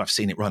it. Well, I've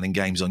seen it running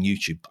games on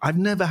YouTube. I've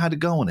never had a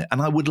go on it,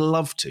 and I would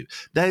love to.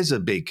 There's a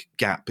big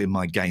gap in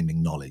my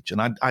gaming knowledge,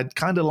 and I'd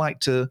kind of like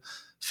to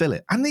fill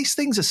it. And these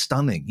things are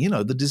stunning.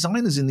 The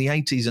designers in the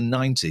 80s and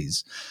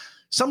 90s,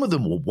 some of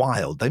them were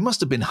wild. They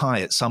must have been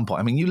high at some point.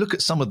 I mean, you look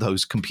at some of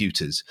those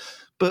computers,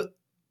 but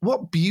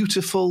what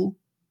beautiful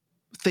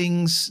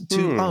things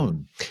to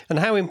own. And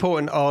how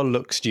important are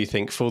looks, do you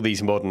think, for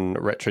these modern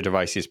retro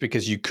devices?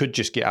 Because you could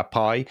just get a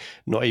Pi,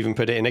 not even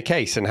put it in a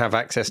case, and have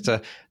access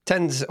to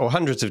tens or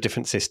hundreds of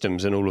different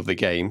systems and all of the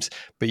games.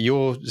 But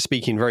you're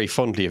speaking very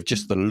fondly of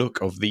just the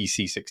look of the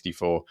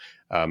C64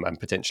 and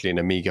potentially an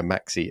Amiga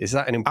Maxi. Is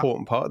that an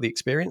important part of the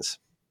experience?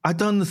 I've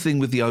done the thing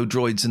with the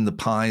Odroids and the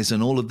Pis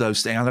and all of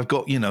those things. And I've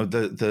got,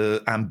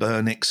 the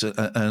Ambernix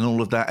and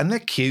all of that, and they're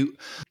cute.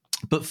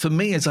 But for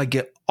me, as I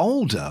get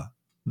older,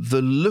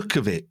 the look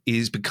of it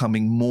is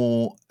becoming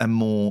more and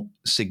more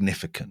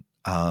significant.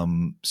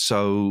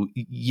 So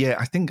yeah,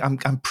 I think I'm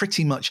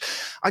pretty much.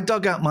 I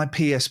dug out my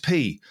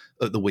PSP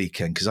at the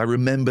weekend because I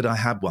remembered I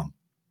had one,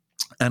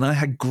 and I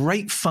had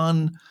great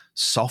fun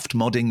soft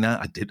modding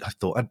that. I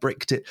thought I'd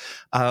bricked it,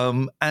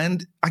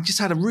 and I just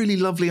had a really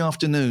lovely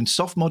afternoon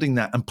soft modding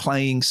that and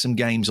playing some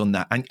games on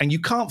that. And you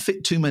can't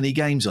fit too many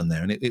games on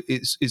there, and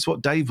it's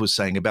what Dave was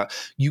saying about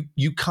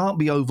you can't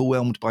be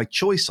overwhelmed by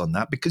choice on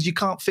that because you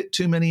can't fit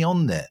too many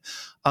on there.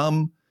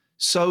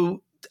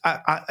 So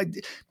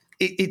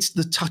it's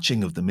the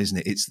touching of them, isn't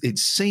it?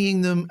 It's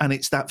seeing them, and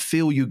it's that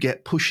feel you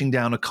get pushing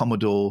down a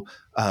Commodore,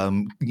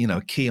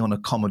 key on a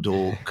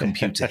Commodore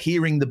computer,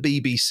 hearing the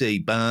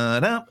BBC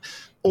burn up.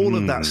 All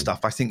of that stuff,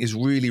 I think, is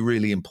really,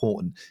 really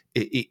important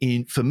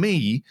for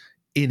me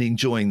in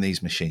enjoying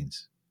these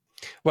machines.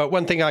 Well,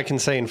 one thing I can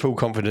say in full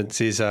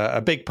confidence is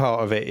a big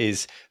part of it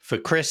is for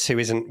Chris, who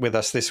isn't with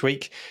us this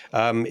week.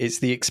 It's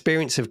the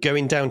experience of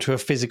going down to a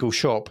physical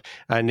shop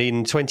and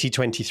in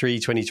 2023,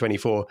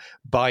 2024,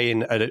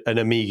 buying an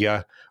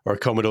Amiga or a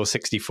Commodore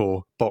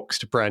 64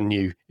 boxed brand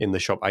new in the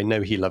shop. I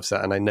know he loves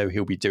that, and I know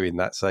he'll be doing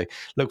that. So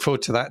look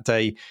forward to that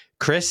day,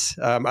 Chris.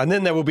 And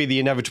then there will be the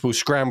inevitable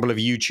scramble of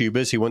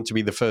YouTubers who want to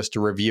be the first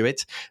to review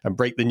it and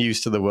break the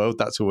news to the world.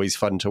 That's always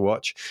fun to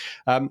watch.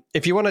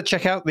 If you want to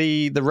check out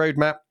the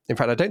roadmap, in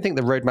fact, I don't think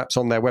the roadmap's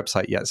on their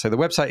website yet. So the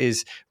website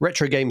is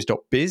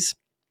retrogames.biz.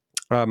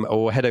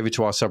 or head over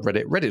to our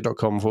subreddit,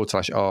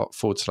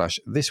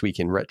 reddit.com/r/This Week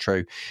in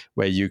Retro,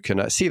 where you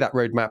can see that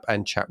roadmap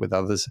and chat with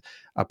others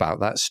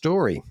about that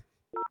story.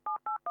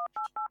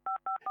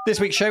 This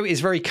week's show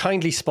is very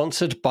kindly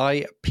sponsored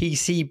by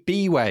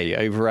PCBWay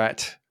over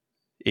at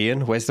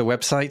Ian. Where's the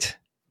website?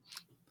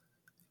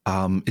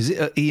 Is it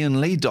at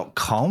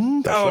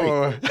ianlee.com?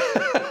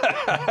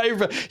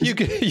 You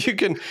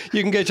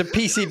can go to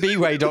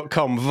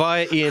PCBWay.com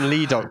via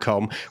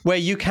ianlee.com, where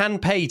you can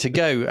pay to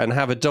go and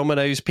have a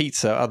Domino's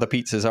pizza. Other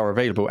pizzas are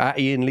available at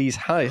Ian Lee's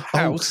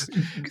house.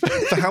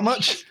 For how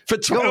much? For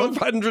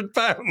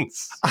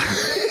 £1,200.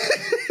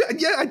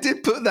 Yeah, I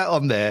did put that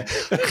on there.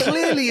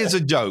 Clearly as a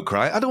joke,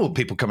 right? I don't want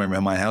people coming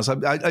around my house.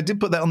 I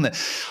did put that on there.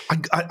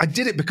 I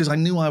did it because I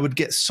knew I would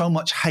get so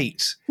much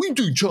hate. We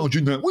do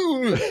charging that.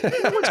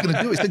 No one's going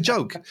to do it. It's a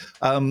joke.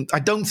 I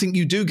don't think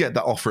you do get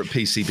that offer at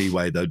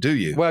PCBWay, though, do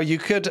you? Well, you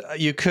could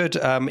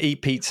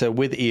eat pizza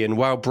with Ian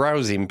while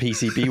browsing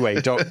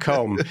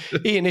PCBWay.com.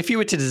 Ian, if you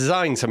were to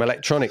design some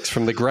electronics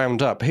from the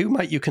ground up, who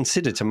might you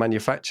consider to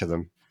manufacture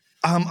them?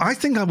 I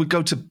think I would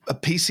go to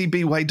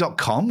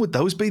PCBWay.com. Would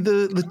those be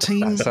the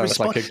team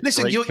response?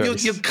 Listen,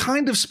 you're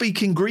kind of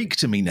speaking Greek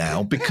to me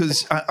now,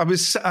 because I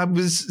was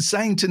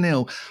saying to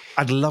Neil,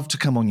 I'd love to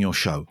come on your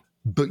show,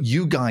 but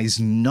you guys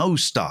know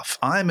stuff.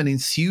 I'm an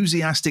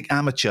enthusiastic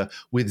amateur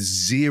with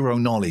zero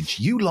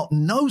knowledge. You lot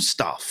know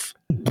stuff.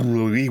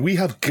 We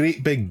have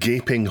great big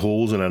gaping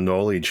holes in our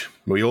knowledge.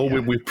 We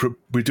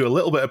do a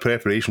little bit of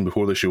preparation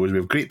before the shows. We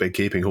have great big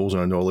gaping holes in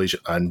our knowledge,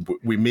 and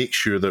we make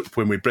sure that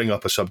when we bring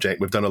up a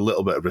subject, we've done a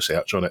little bit of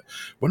research on it.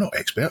 We're not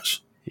experts.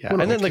 Yeah,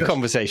 and then the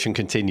conversation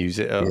continues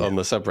on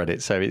the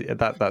subreddit, so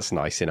that's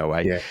nice in a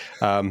way.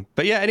 Yeah.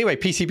 But yeah, anyway,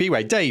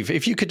 PCBWay. Dave,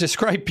 if you could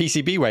describe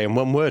PCBWay in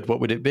one word,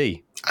 what would it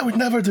be? I would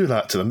never do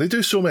that to them. They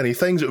do so many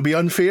things. It would be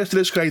unfair to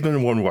describe them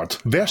in one word.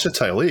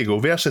 Versatile. There you go,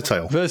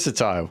 versatile.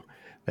 Versatile.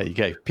 There you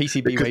go.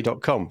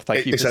 PCBWay.com.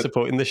 Thank you for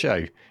supporting the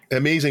show.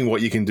 Amazing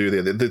what you can do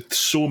there. There's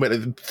so many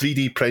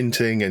 3D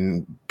printing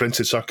and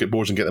printed circuit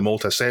boards and get them all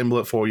to assemble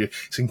it for you.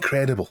 It's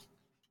incredible.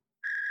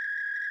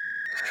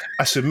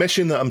 A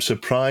submission that I'm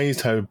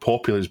surprised how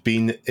popular it's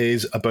been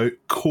is about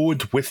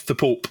Code with the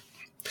Pope,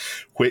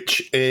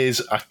 which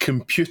is a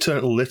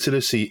computer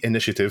literacy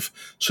initiative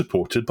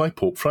supported by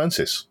Pope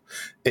Francis.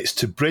 It's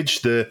to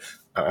bridge the,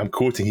 I'm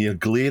quoting here,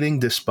 glaring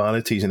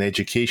disparities in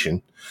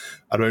education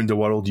around the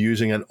world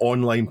using an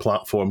online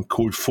platform,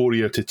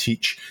 Codephoria, to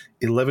teach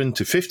 11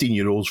 to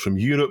 15-year-olds from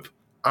Europe,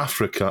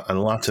 Africa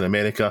and Latin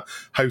America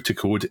how to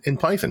code in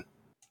Python.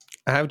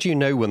 How do you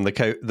know when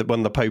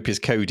the Pope is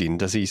coding?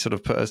 Does he sort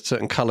of put a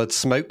certain coloured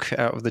smoke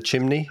out of the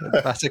chimney at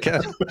the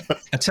Vatican?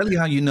 I'll tell you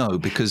how you know,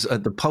 because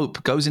the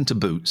Pope goes into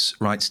Boots,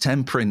 writes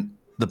 10 print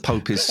the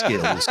Pope is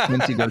skills,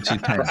 20 go to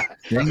 10.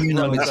 Then you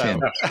know it's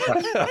him.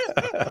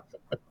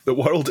 The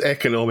World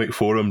Economic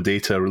Forum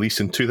data released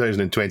in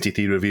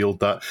 2023 revealed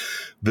that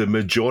the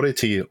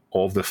majority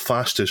of the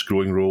fastest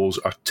growing roles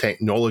are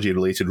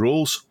technology-related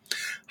roles.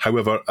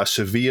 However, a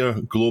severe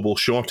global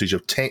shortage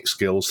of tech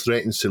skills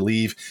threatens to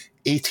leave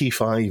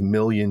 85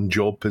 million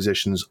job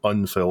positions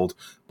unfilled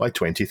by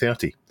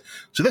 2030.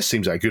 So this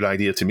seems like a good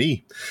idea to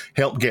me.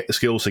 Help get the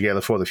skills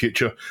together for the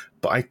future,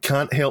 but I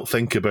can't help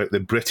think about the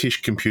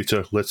British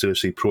Computer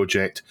Literacy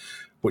Project,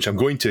 which I'm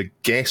going to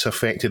guess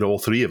affected all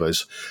three of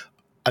us,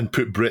 and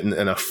put Britain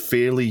in a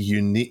fairly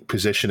unique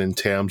position in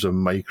terms of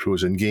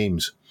micros and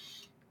games.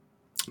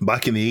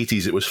 Back in the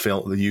 80s, it was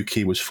felt that the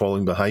UK was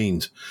falling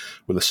behind,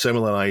 with a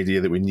similar idea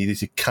that we needed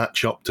to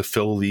catch up to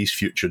fill these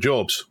future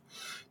jobs.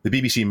 The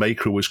BBC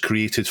Micro was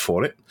created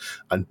for it,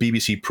 and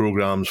BBC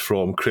programmes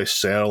from Chris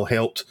Searle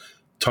helped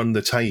turn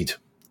the tide.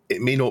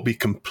 It may not be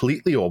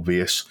completely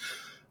obvious,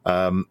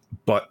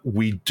 but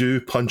we do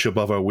punch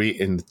above our weight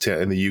in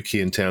the UK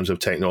in terms of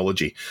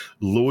technology.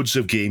 Loads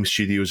of game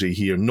studios are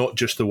here, not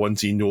just the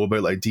ones you know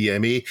about like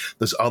DMA.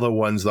 There's other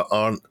ones that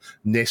aren't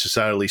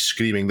necessarily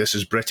screaming, this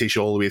is British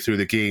all the way through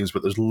the games,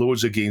 but there's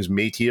loads of games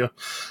made here.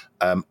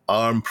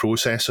 ARM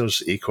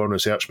processors, Acorn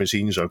Research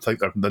Machines, I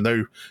think they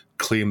now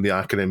claim the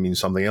acronym means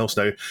something else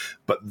now,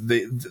 but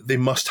they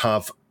must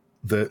have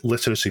the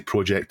literacy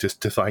project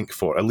to thank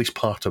for, at least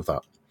part of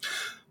that.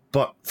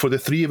 But for the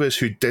three of us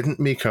who didn't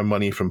make our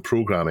money from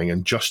programming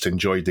and just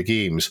enjoyed the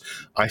games,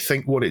 I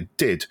think what it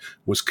did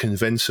was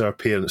convince our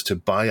parents to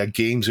buy a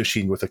games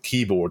machine with a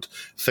keyboard,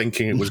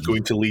 thinking it was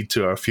going to lead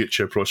to our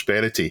future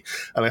prosperity.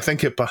 And I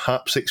think it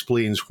perhaps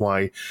explains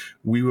why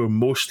we were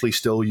mostly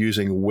still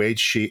using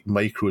wedge-shaped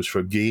micros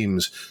for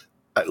games,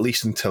 at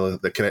least until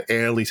the kind of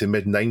early to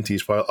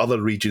mid-90s, while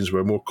other regions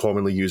were more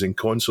commonly using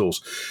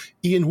consoles.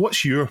 Ian,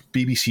 what's your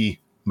BBC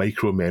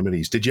Micro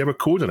memories? Did you ever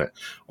code on it,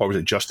 or was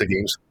it just the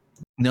games?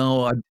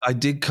 No, I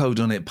did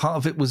code on it. Part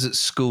of it was at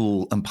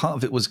school, and part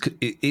of it was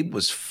it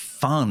was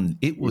fun.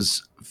 It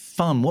was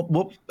fun.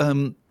 What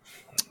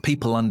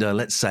people under,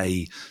 let's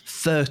say,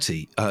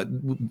 30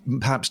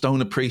 perhaps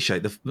don't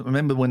appreciate. I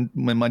remember when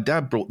my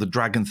dad brought the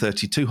Dragon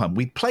 32 home,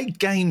 we'd played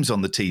games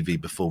on the TV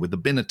before with the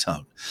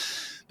Binatone,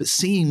 but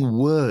seeing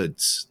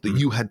words that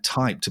you had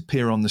typed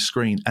appear on the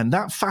screen, and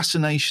that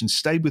fascination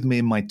stayed with me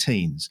in my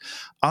teens.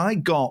 I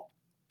got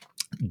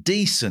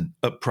decent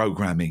at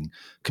programming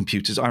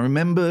computers. I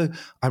remember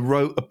I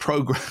wrote a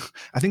program,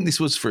 I think this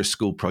was for a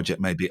school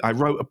project maybe. I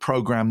wrote a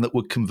program that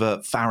would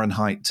convert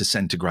Fahrenheit to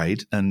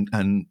centigrade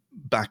and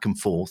back and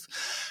forth.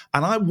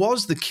 And I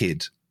was the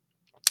kid.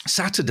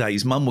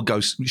 Saturdays, Mum would go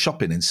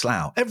shopping in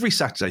Slough. Every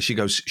Saturday she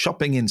goes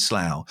shopping in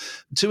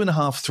Slough,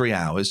 2.5, 3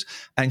 hours,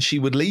 and she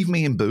would leave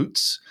me in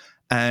Boots.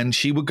 And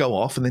she would go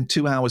off, and then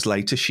 2 hours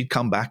later, she'd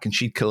come back and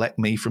she'd collect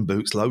me from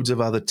Boots, loads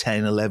of other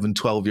 10, 11,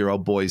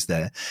 12-year-old boys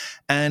there.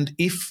 And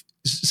if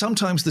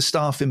sometimes the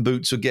staff in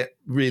Boots would get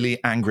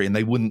really angry and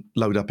they wouldn't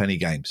load up any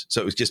games.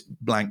 So it was just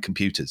blank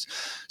computers.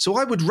 So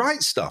I would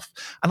write stuff.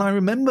 And I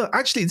remember,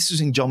 actually, this was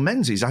in John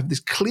Menzies. I have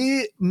this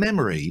clear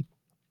memory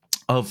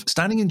of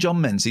standing in John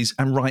Menzies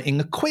and writing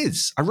a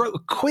quiz. I wrote a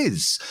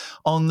quiz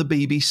on the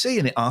BBC,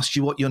 and it asked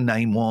you what your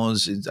name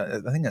was.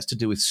 I think that's to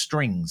do with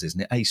strings,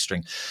 isn't it? A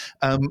string.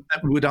 It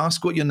would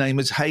ask what your name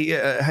is.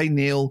 Hey,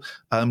 Neil,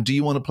 do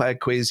you want to play a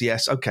quiz?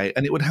 Yes. Okay.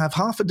 And it would have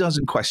half a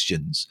dozen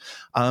questions,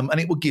 and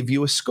it would give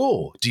you a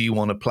score. Do you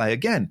want to play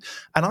again?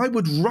 And I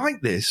would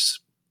write this,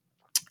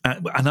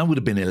 and I would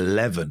have been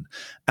 11,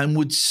 and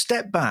would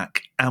step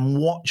back and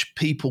watch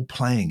people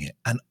playing it.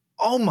 And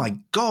oh my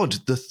God,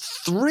 the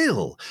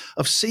thrill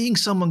of seeing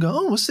someone go,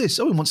 oh, what's this?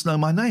 Oh, he wants to know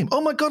my name. Oh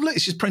my God, look,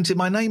 it's just printed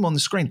my name on the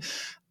screen.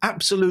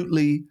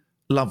 Absolutely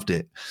loved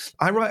it.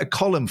 I write a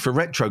column for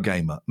Retro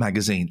Gamer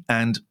magazine,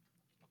 and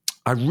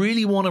I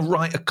really want to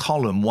write a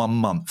column 1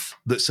 month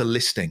that's a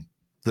listing,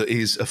 that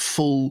is a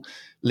full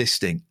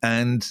listing.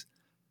 And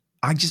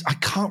I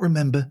can't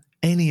remember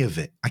any of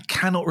it. I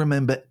cannot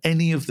remember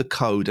any of the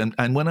code.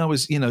 And when I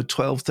was,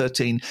 12,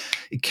 13,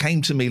 it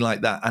came to me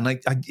like that. And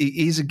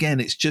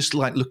it's just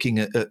like looking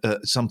at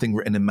something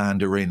written in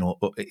Mandarin, or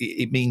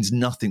it means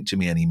nothing to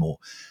me anymore.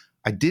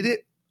 I did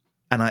it,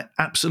 and I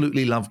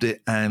absolutely loved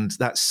it. And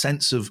that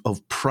sense of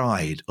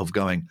pride of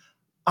going,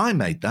 I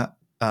made that.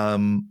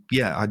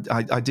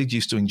 I did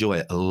used to enjoy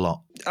it a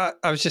lot.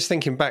 I was just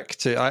thinking back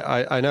to,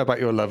 I know about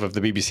your love of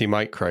the BBC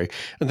Micro,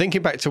 and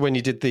thinking back to when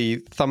you did the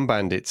Thumb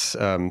Bandits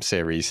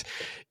series.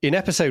 In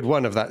episode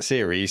 1 of that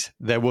series,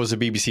 there was a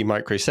BBC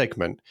Micro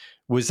segment.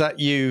 Was that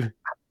you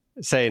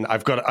saying,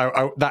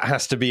 that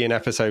has to be in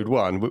episode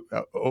 1,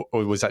 or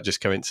was that just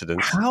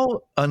coincidence?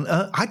 How on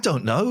earth? I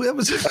don't know. That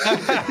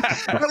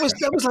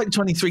was like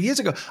 23 years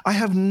ago. I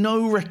have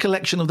no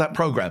recollection of that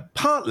program.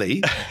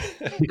 Partly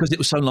because it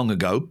was so long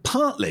ago.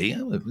 Partly, I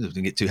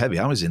didn't get too heavy.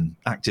 I was in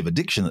active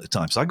addiction at the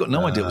time, so I got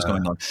no idea what was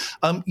going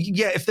on.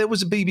 If there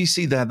was a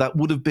BBC there, that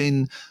would have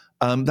been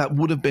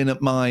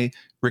at my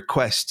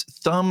request.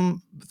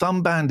 Thumb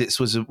Bandits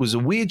was a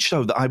weird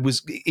show that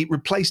it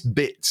replaced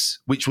Bits,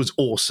 which was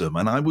awesome.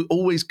 And I would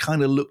always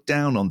kind of look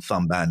down on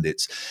Thumb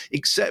Bandits,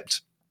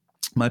 except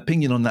my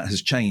opinion on that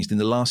has changed in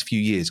the last few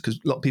years, because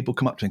a lot of people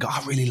come up to me and go,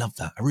 I really love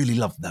that. I really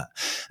love that.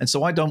 And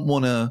so I don't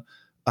want to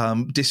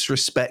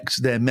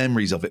disrespect their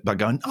memories of it by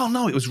going, oh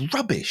no, it was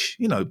rubbish.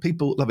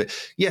 People love it.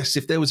 Yes,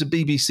 if there was a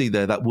BBC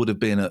there, that would have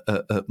been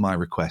at my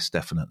request,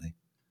 definitely.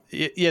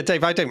 Yeah,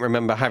 Dave, I don't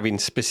remember having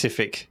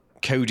specific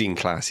coding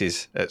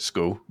classes at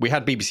school. We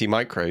had BBC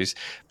Micros,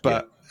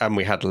 and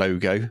we had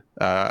Logo,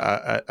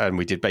 and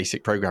we did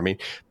basic programming.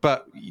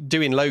 But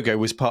doing Logo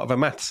was part of a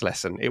maths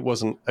lesson. It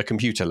wasn't a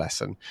computer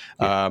lesson.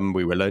 Yeah.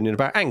 We were learning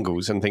about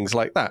angles and things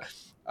like that.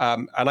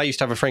 And I used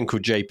to have a friend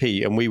called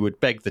JP, and we would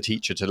beg the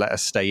teacher to let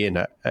us stay in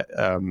at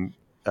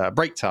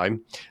break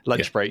time,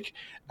 lunch break,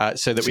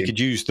 so that we could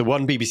use the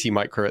one BBC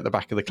Micro at the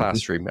back of the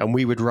classroom. And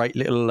we would write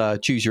little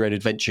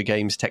choose-your-own-adventure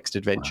games, text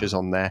adventures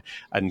on there,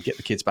 and get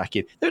the kids back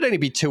in. There would only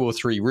be 2 or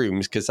 3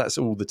 rooms, because that's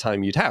all the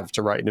time you'd have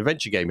to write an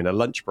adventure game in a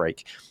lunch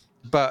break.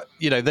 But,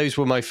 those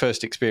were my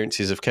first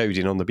experiences of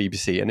coding on the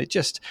BBC. And it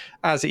just,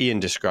 as Ian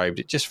described,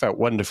 it just felt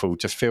wonderful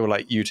to feel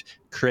like you'd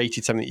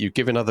created something, you'd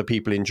given other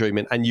people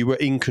enjoyment, and you were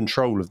in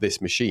control of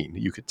this machine.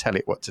 You could tell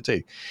it what to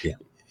do. Yeah.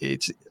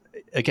 It's,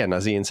 again,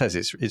 as Ian says,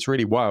 it's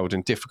really wild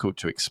and difficult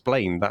to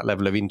explain that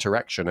level of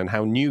interaction and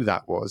how new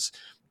that was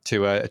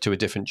to a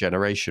different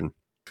generation.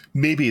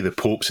 Maybe the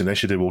Pope's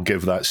initiative will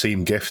give that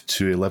same gift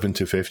to 11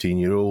 to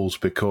 15-year-olds,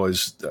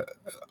 because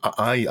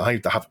I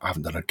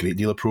haven't done a great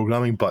deal of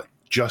programming, but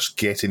just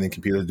getting the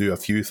computer to do a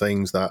few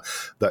things, that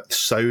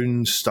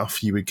sound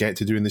stuff you would get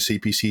to do in the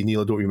CPC,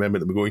 Neil, I don't remember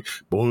them going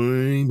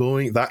boing,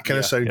 boing, that kind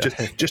of sound,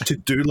 just to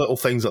do little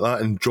things like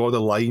that and draw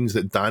the lines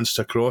that danced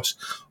across,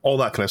 all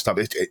that kind of stuff.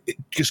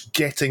 Just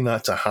getting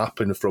that to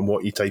happen from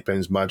what you type in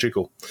is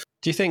magical.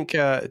 Do you think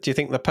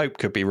the Pope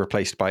could be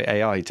replaced by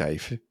AI,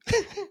 Dave?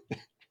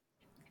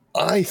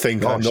 I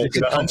think I'm not going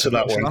to answer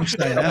that one. I'm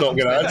not going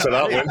to answer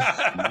that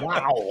one.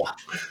 Wow.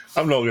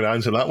 I'm not going to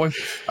answer that one.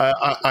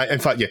 In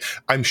fact,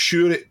 I'm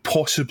sure it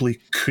possibly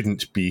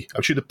couldn't be.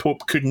 I'm sure the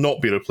Pope could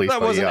not be replaced by AI.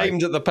 That wasn't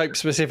aimed at the Pope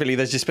specifically.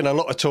 There's just been a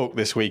lot of talk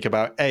this week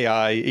about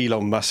AI.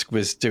 Elon Musk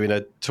was doing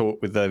a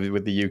talk with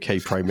the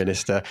UK Prime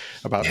Minister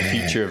about the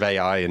future of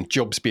AI and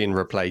jobs being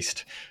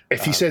replaced.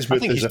 If he says I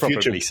think there's he's a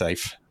future, probably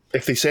safe.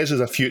 If he says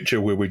there's a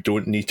future where we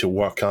don't need to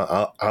work,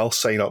 I'll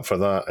sign up for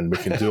that, and we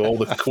can do all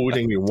the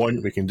coding we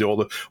want. We can do all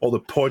the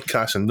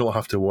podcasts and not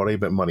have to worry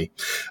about money.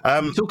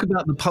 Talk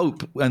about the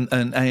Pope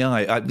and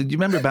AI. Do you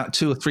remember about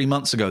 2 or 3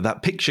 months ago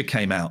that picture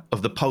came out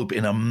of the Pope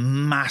in a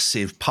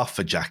massive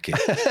puffer jacket?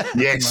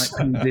 Yes,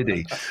 like P.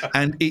 Diddy,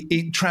 and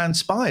it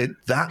transpired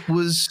that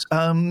was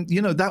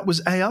that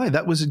was AI.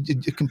 That was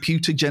a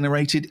computer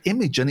generated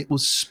image, and it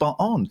was spot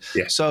on.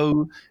 Yes.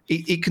 So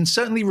it can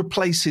certainly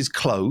replace his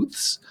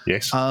clothes.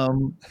 Yes.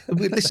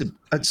 Listen,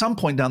 at some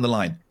point down the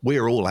line,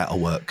 we're all out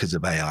of work because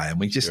of AI, and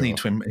we just need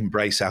to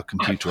embrace our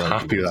computer.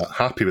 Happy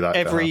with that.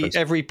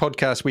 Every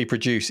podcast we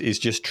produce is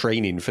just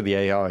training for the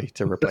AI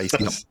to replace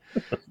us.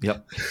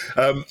 Yep.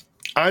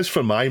 As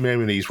for my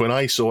memories, when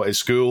I saw it at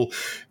school,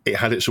 it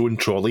had its own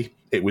trolley.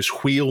 It was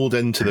wheeled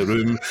into the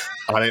room,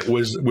 and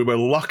we were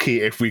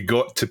lucky if we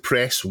got to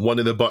press one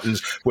of the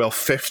buttons. Well,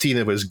 15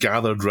 of us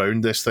gathered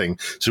round this thing,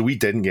 so we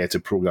didn't get to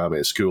program it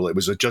at school. It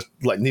was just,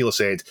 like Neil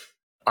said,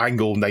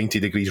 angle 90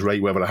 degrees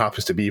right, wherever it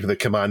happens to be, for the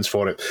commands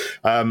for it.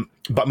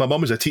 But my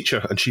mum was a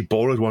teacher, and she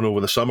borrowed one over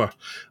the summer,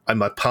 and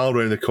my pal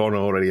round the corner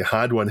already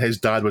had one. His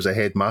dad was a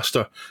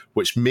headmaster,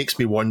 which makes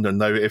me wonder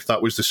now if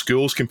that was the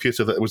school's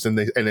computer that was in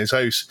his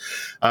house.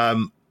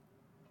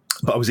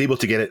 But I was able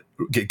to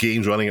get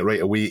games running it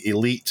right away.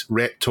 Elite,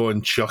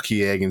 Repton,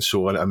 Chucky Egg, and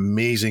so on.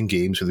 Amazing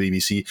games for the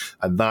BBC,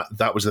 and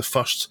that was the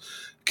first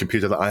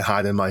computer that I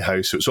had in my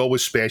house. So it's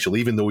always special,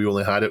 even though we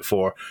only had it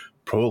for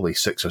probably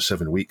 6 or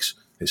 7 weeks.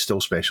 It's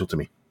still special to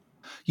me.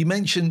 You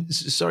mentioned,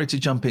 sorry to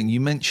jump in, you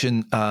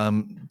mentioned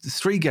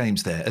 3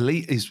 games there.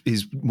 Elite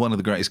is one of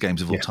the greatest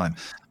games of all time.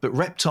 But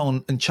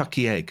Repton and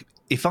Chucky Egg,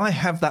 if I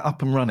have that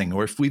up and running,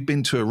 or if we've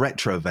been to a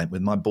retro event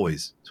with my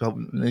boys,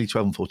 nearly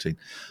 12 and 14,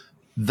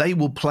 they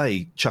will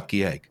play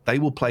Chucky Egg. They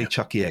will play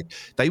Chucky Egg.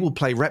 They will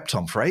play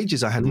Repton. For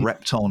ages, I had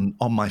Repton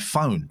on my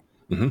phone.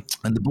 And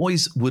the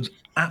boys would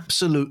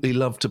absolutely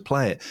love to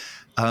play it.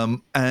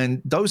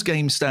 And those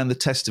games stand the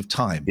test of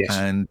time,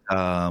 and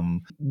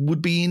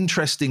would be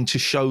interesting to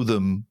show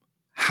them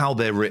how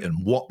they're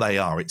written, what they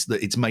are.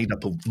 It's made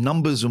up of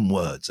numbers and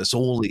words. That's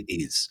all it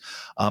is.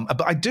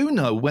 But I do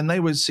know when they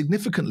were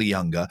significantly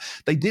younger,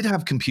 they did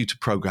have computer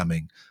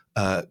programming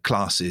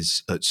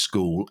classes at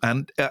school,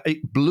 and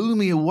it blew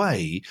me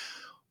away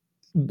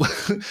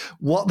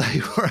what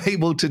they were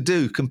able to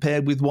do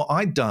compared with what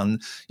I'd done,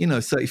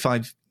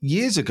 35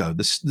 years ago.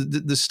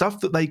 The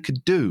stuff that they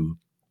could do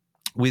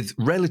with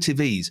relative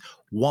ease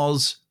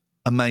was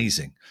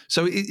amazing.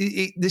 So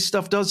this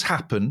stuff does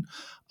happen.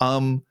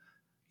 I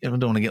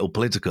don't want to get all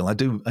political. I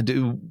do.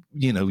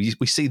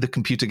 We see the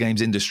computer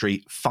games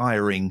industry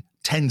firing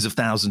tens of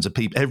thousands of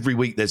people every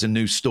week. There's a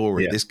new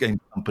story. This game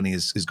company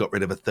has got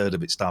rid of a third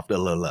of its staff. Blah,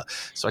 blah, blah.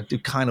 So I do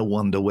kind of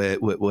wonder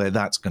where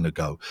that's going to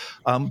go.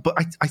 But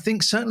I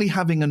think certainly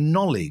having a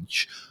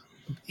knowledge,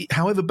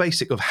 however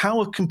basic, of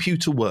how a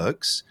computer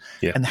works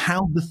and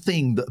how the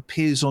thing that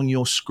appears on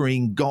your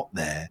screen got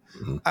there,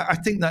 I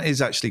think that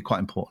is actually quite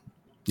important.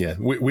 Yeah,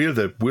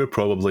 we're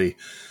probably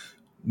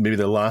maybe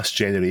the last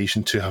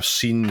generation to have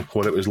seen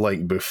what it was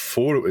like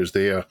before it was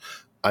there,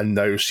 and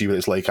now see what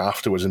it's like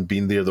afterwards and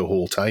been there the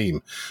whole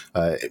time.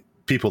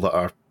 People that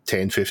are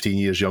 10, 15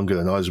 years younger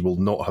than us will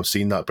not have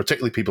seen that,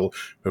 particularly people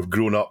who have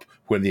grown up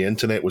when the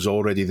internet was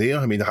already there.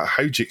 I mean,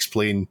 how do you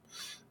explain...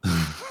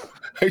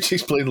 How do you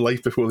explain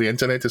life before the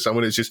internet to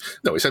someone? It's just,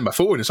 no, it's in my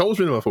phone. It's always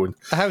been on my phone.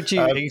 How do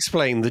you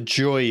explain the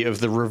joy of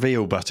the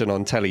reveal button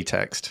on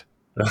teletext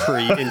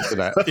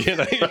pre-internet?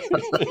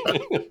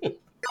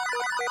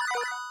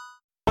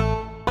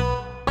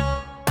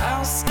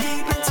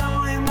 Housekeeping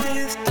time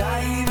with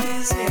Dave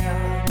is here.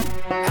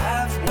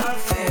 Have no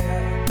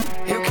fear,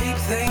 he'll keep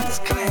things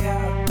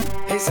clear.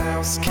 It's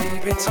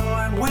housekeeping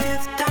time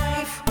with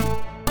Dave.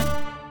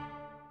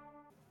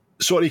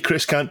 Sorry,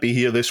 Chris can't be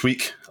here this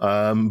week,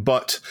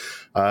 but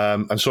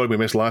I'm sorry we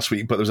missed last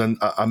week. But there was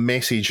a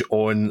message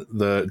on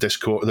the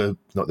Discord,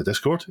 not the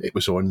Discord. It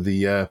was on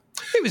the.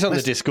 It was on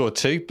the Discord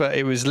too, but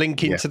it was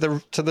linking to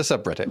the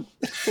subreddit.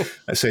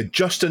 It said,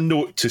 just a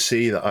note to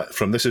say that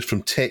this is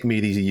from Tech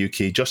Made Easy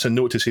UK. Just a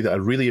note to say that I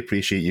really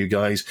appreciate you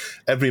guys.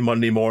 Every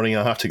Monday morning,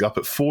 I have to get up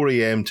at 4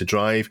 a.m. to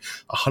drive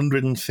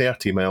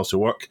 130 miles to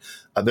work.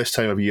 At this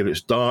time of year,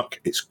 it's dark,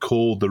 it's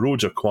cold, the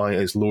roads are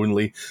quiet, it's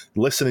lonely.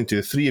 Listening to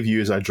the 3 of you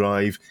as I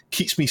drive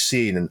keeps me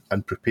sane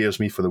and prepares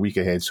me for the week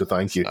ahead. So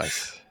thank you.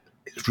 Nice.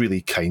 It's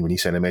really kind when you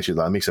send a message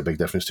like that. It makes a big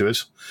difference to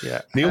us.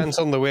 Yeah. Neil? Hands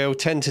on the wheel,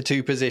 10 to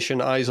 2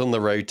 position, eyes on the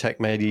road, Tech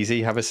Made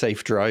Easy. Have a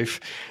safe drive.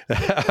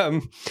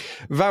 Valkyran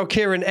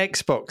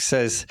Xbox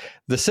says,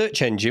 the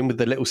search engine with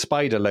the little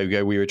spider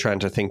logo we were trying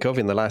to think of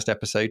in the last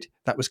episode,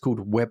 that was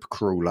called Web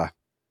Crawler.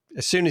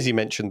 As soon as he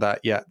mentioned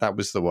that, that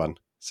was the one.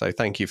 So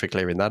thank you for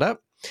clearing that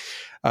up.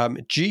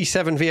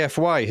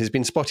 G7VFY has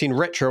been spotting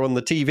retro on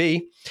the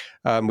TV,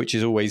 which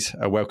is always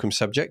a welcome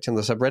subject in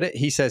the subreddit.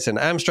 He says an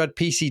Amstrad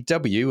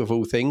PCW, of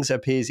all things,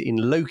 appears in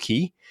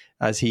Loki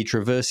as he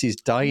traverses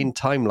dying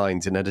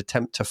timelines in an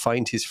attempt to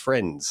find his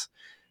friends.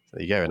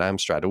 There you go, an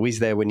Amstrad, always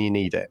there when you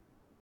need it.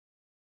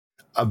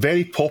 A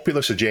very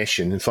popular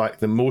suggestion, in fact,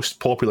 the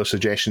most popular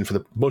suggestion for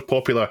the most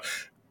popular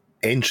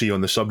entry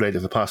on the subreddit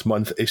of the past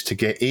month is to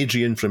get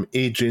Adrian from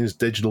Adrian's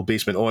Digital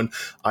Basement on.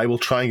 I will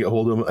try and get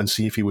hold of him and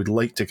see if he would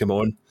like to come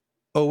on.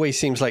 Always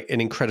seems like an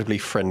incredibly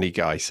friendly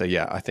guy. So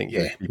yeah, I think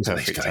he'd be he's a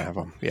nice perfect guy. to have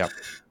on. Yeah.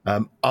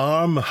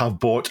 ARM have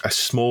bought a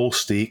small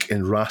stake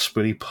in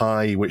Raspberry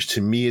Pi, which to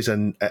me is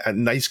a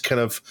nice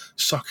kind of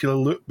circular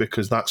loop,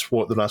 because that's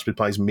what the Raspberry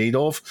Pi is made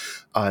of,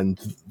 and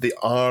the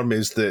ARM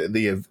is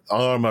the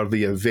ARM are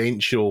the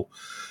eventual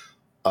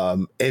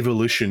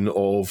evolution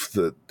of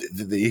the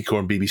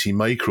Acorn BBC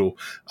Micro,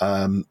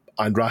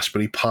 and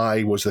Raspberry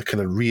Pi was the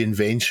kind of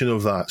reinvention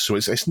of that. So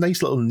it's a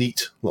nice little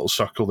neat little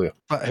circle there.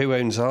 But who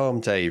owns ARM,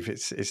 Dave?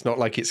 It's not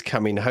like it's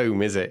coming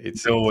home, is it?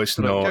 It's not. It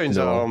owns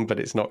ARM, but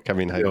it's not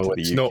coming home to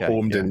the it's UK. not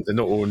owned in. They're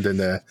not owned in.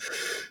 And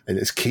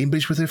it's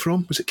Cambridge. Where they're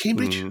from? Was it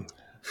Cambridge?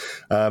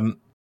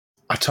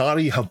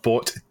 Atari have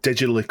bought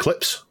Digital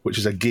Eclipse, which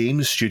is a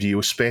games studio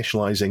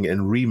specialising in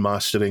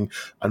remastering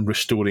and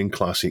restoring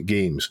classic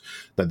games.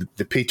 Now,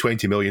 they paid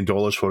 $20 million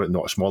for it,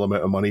 not a small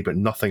amount of money, but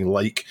nothing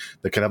like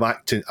the kind of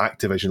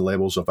Activision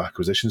levels of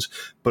acquisitions.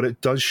 But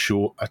it does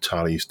show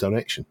Atari's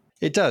direction.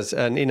 It does,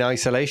 and in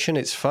isolation,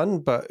 it's fun,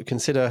 but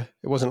consider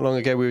it wasn't long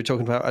ago we were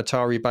talking about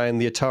Atari buying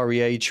the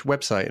Atari Age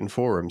website and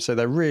forum, so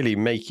they're really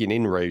making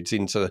inroads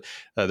into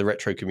the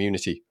retro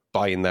community,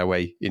 buying their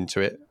way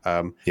into it.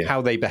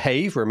 How they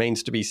behave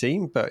remains to be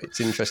seen, but it's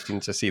interesting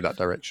to see that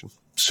direction.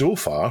 So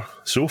far,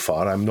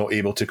 I'm not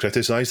able to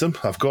criticise them.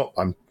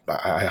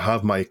 I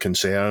have my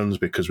concerns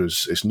because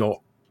it's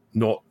not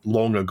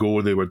long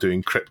ago they were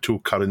doing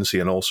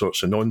cryptocurrency and all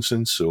sorts of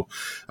nonsense, so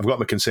I've got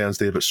my concerns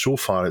there, but so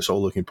far it's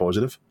all looking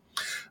positive.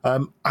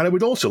 And I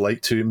would also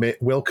like to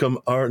welcome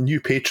our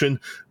new patron,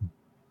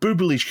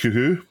 Boobly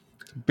Kahoo.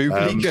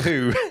 Boobly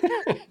Kahoo.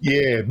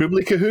 Yeah,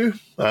 Boobly Kahoo.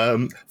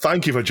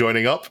 Thank you for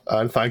joining up,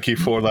 and thank you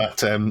for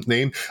that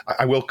name.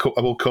 I will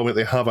comment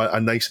they have a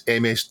nice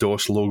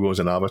MS-DOS logo as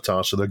an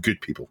avatar, so they're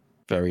good people.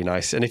 Very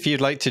nice. And if you'd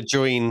like to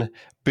join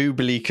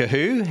Boobly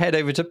Kahoo, head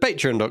over to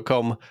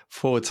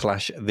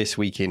patreon.com/This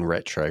Week in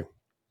Retro.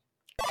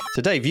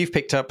 So, Dave, you've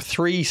picked up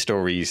two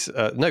stories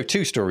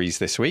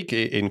this week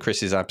in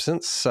Chris's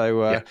absence.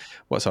 So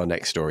what's our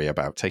next story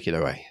about? Take it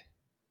away.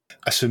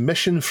 A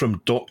submission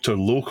from Dr.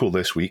 Local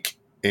this week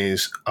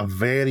is a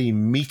very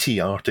meaty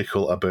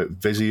article about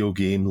video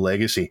game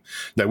legacy.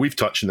 Now, we've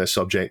touched on this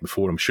subject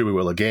before. I'm sure we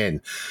will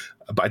again.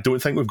 But I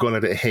don't think we've gone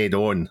at it head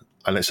on.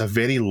 And it's a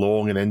very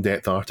long and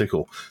in-depth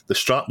article. The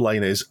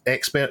strapline is,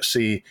 experts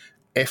say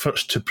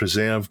efforts to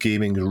preserve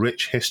gaming's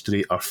rich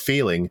history are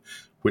failing,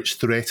 which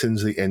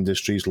threatens the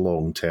industry's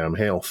long-term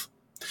health.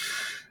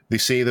 They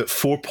say that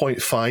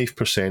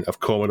 4.5% of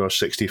Commodore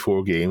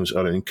 64 games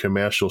are in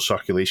commercial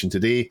circulation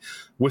today,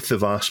 with the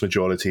vast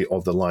majority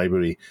of the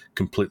library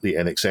completely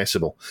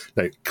inaccessible.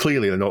 Now,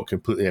 clearly they're not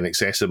completely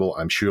inaccessible.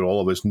 I'm sure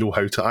all of us know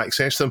how to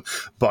access them,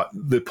 but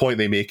the point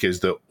they make is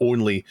that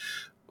only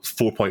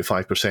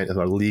 4.5% of them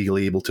are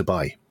legally able to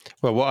buy.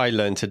 Well, what I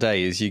learned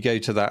today is you go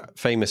to that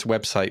famous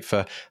website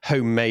for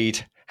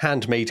handmade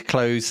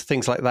clothes,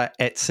 things like that,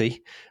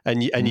 Etsy,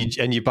 and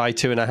you buy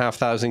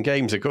 2,500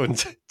 games according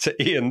to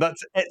Ian.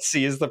 That's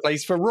Etsy is the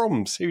place for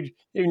ROMs.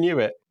 Who knew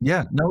it?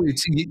 Yeah, no,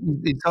 it's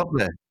up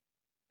there.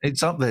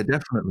 It's up there,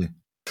 definitely.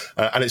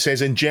 And it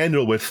says, in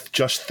general, with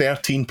just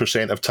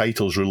 13% of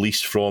titles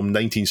released from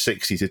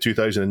 1960 to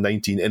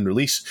 2019 in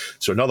release,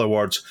 so in other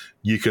words,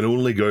 you can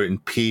only go out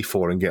and pay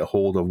for and get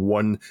hold of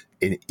 1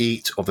 in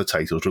 8 of the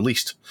titles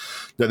released.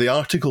 Now, the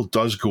article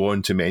does go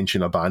on to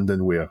mention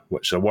abandonware,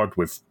 which is a word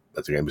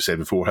as again we said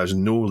before, has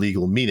no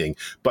legal meaning,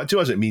 but to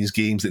us it means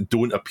games that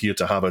don't appear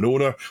to have an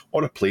owner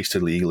or a place to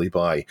legally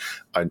buy.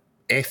 And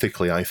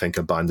ethically, I think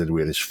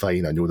abandonware is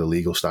fine. I know the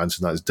legal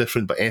stance on that is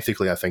different, but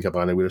ethically, I think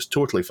abandonware is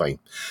totally fine.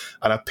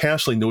 And I've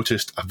personally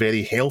noticed a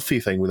very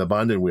healthy thing with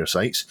abandonware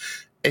sites.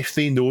 If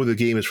they know the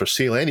game is for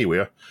sale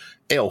anywhere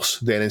else,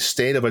 then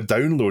instead of a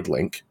download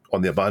link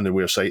on the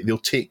abandonware site, they'll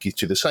take you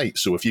to the site.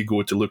 So if you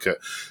go to look at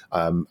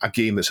a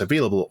game that's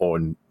available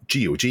on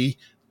GOG,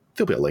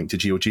 there'll be a link to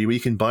GOG where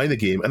you can buy the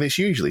game, and it's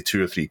usually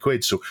 £2 or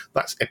 £3. So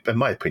that's, in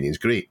my opinion, is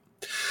great.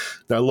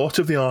 Now, a lot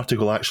of the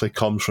article actually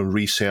comes from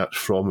research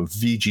from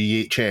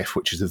VGHF,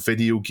 which is the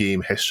Video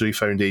Game History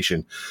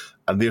Foundation,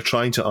 and they're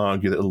trying to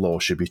argue that the law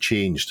should be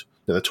changed.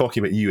 Now, they're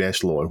talking about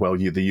US law, and while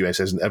the US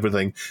isn't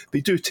everything,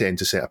 they do tend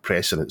to set a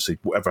precedent. So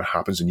whatever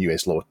happens in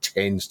US law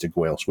tends to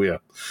go elsewhere.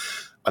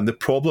 And the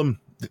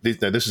problem,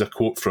 now this is a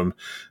quote from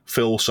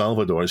Phil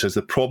Salvador, it says,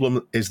 the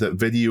problem is that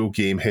video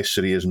game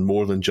history is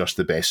more than just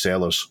the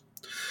bestsellers.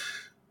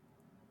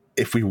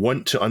 If we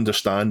want to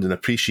understand and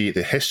appreciate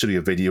the history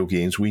of video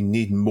games, we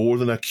need more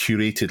than a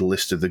curated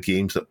list of the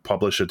games that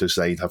publishers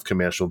decide have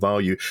commercial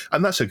value.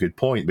 And that's a good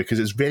point, because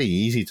it's very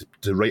easy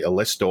to write a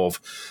list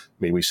of, I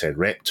mean, we said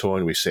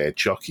Repton, we said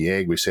Chucky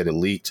Egg, we said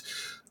Elite,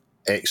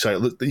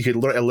 Exile. You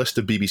could write a list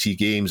of BBC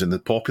games and the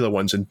popular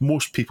ones, and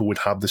most people would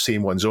have the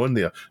same ones on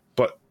there.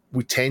 But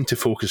we tend to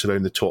focus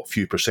around the top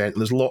few percent,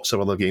 and there's lots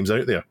of other games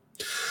out there.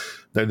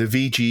 Now, the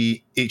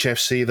VGHF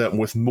say that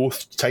with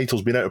most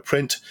titles being out of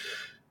print,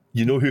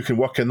 You know who can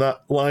work in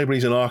that?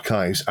 Libraries and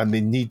archives, and they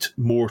need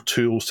more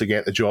tools to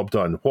get the job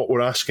done. What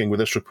we're asking with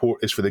this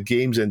report is for the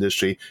games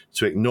industry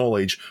to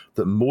acknowledge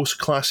that most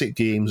classic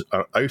games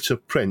are out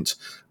of print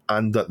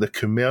and that the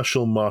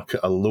commercial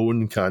market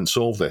alone can't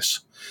solve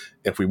this.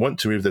 If we want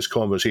to move this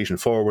conversation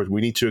forward,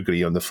 we need to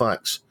agree on the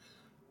facts.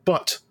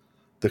 But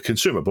the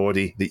consumer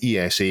body, the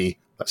ESA,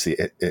 that's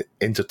the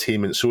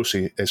Entertainment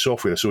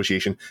Software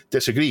Association,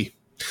 disagree.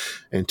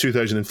 In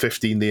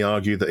 2015, they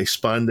argued that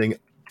expanding...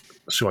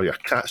 Sorry, a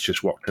cat's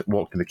just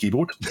walked in the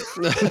keyboard.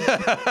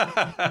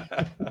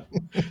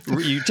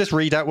 You just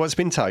read out what's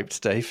been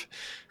typed, Dave.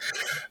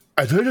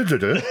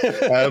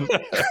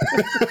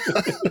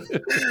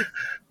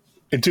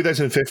 In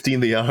 2015,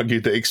 they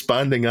argued that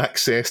expanding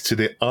access to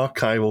the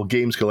archival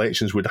games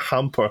collections would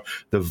hamper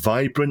the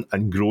vibrant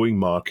and growing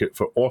market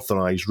for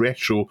authorised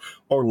retro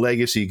or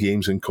legacy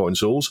games and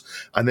consoles.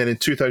 And then in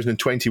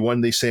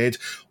 2021, they said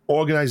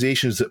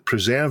organisations that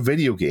preserve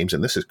video games,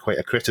 and this is quite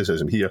a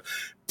criticism here,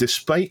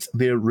 despite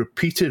their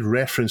repeated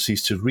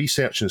references to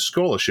research and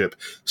scholarship,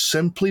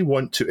 simply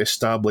want to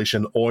establish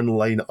an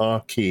online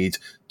arcade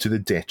to the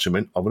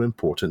detriment of an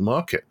important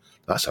market.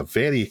 That's a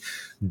very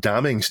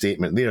damning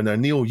statement there. Now,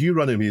 Neil, you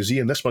run a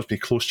museum. This must be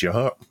close to your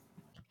heart.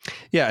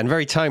 Yeah, and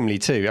very timely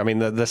too. I mean,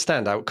 the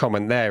standout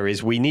comment there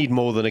is we need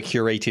more than a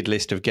curated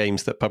list of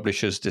games that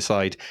publishers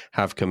decide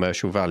have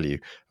commercial value.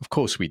 Of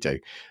course we do.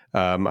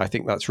 I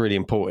think that's really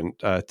important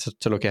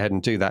to look ahead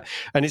and do that.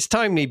 And it's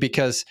timely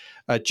because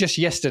just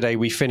yesterday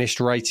we finished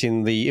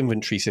writing the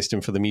inventory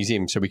system for the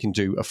museum so we can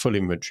do a full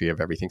inventory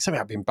of everything.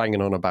 Something I've been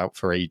banging on about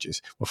for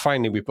ages. Well,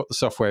 finally, we've got the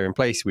software in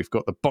place. We've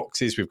got the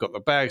boxes, we've got the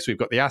bags, we've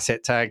got the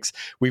asset tags.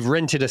 We've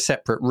rented a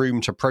separate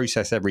room to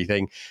process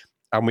everything.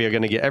 And we are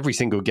going to get every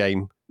single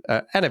game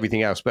and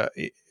everything else, but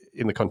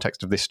in the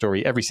context of this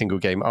story, every single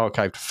game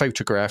archived,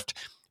 photographed.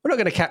 We're not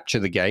going to capture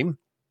the game,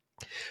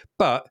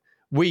 but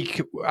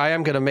I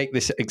am going to make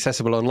this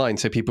accessible online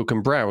so people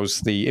can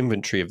browse the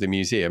inventory of the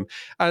museum,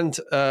 and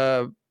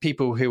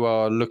people who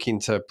are looking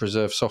to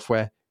preserve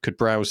software could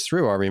browse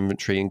through our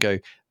inventory and go,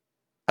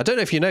 I don't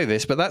know if you know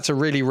this, but that's a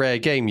really rare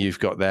game you've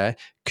got there.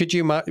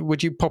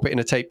 Would you pop it in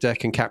a tape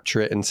deck and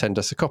capture it and send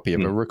us a copy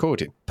of a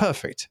recording?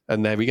 Perfect.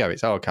 And there we go.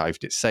 It's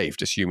archived. It's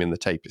saved, assuming the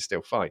tape is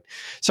still fine.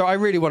 So I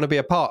really want to be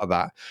a part of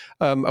that.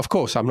 Of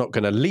course, I'm not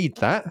going to lead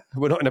that.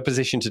 We're not in a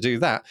position to do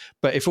that.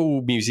 But if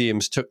all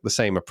museums took the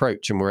same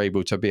approach and were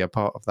able to be a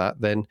part of that,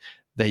 then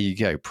there you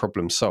go.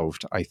 Problem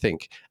solved, I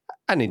think.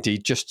 And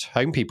indeed, just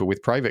home people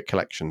with private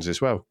collections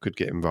as well could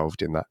get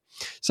involved in that.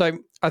 So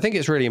I think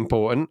it's really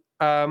important.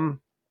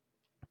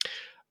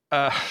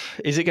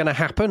 Is it going to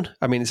happen?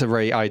 I mean, it's a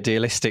very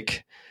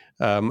idealistic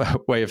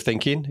way of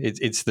thinking.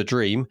 It's the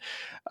dream.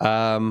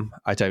 I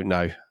don't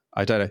know.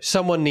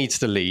 Someone needs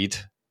to lead.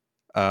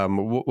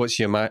 What's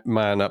your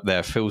man up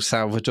there? Phil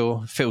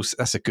Salvador?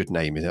 That's a good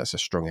name. That's a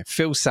strong name.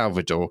 Phil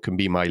Salvador can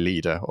be my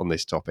leader on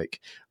this topic.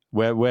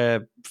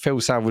 Where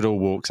Phil Salvador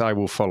walks, I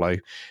will follow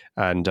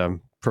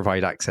and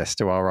provide access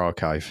to our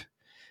archive.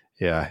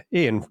 Yeah.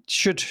 Ian,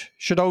 should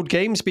old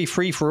games be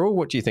free for all?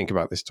 What do you think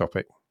about this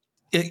topic?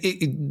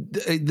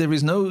 There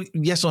is no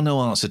yes or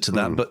no answer to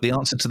that, but the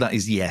answer to that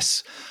is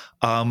yes.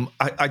 I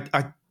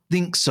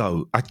think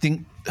so. I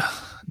think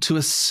to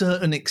a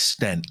certain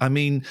extent. I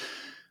mean,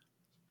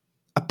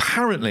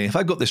 apparently, if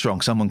I got this wrong,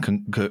 someone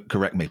can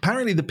correct me.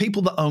 Apparently, the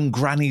people that own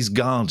Granny's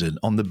Garden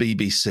on the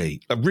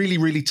BBC are really,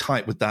 really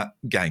tight with that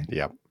game.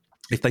 Yeah.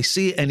 If they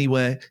see it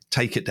anywhere,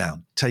 take it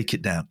down. Take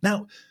it down.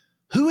 Now,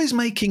 who is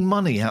making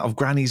money out of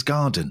Granny's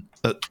Garden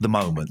at the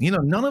moment? You know,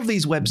 none of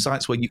these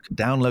websites where you can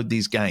download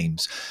these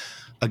games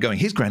are going,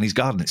 here's Granny's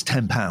Garden, it's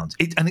 £10.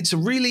 And it's a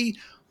really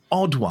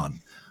odd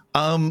one.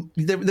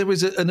 There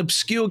was an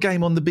obscure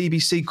game on the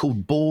BBC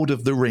called Board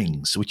of the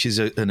Rings, which is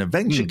an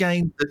adventure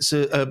game that's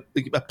a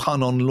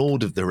pun on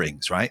Lord of the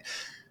Rings, right?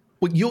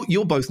 Well,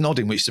 you're both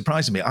nodding, which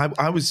surprises me.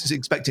 I was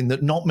expecting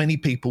that not many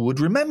people would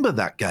remember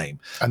that game.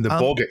 And the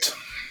Boggart.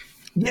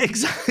 Yeah,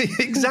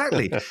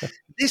 exactly.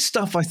 This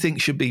stuff, I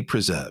think, should be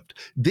preserved.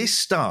 This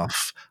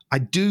stuff, I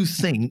do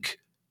think,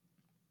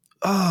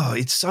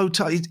 it's so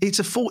tough. They're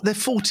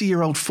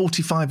 40-year-old,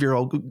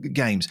 45-year-old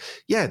games.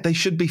 Yeah, they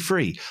should be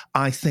free,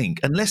 I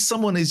think. Unless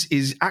someone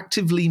is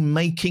actively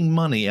making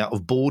money out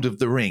of Board of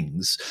the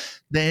Rings,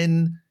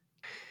 then...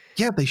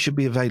 yeah, they should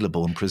be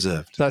available and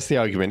preserved. That's the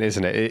argument,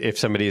 isn't it? If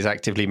somebody is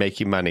actively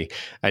making money.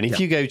 And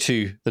if you go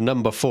to the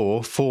number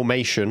 4,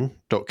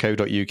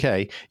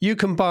 formation.co.uk, you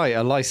can buy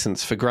a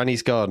license for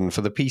Granny's Garden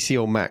for the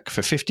PC or Mac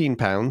for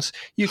 £15.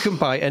 You can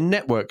buy a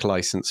network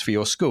license for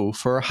your school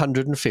for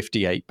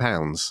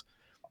 £158.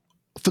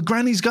 For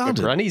Granny's Garden?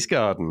 For Granny's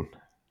Garden.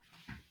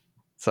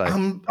 So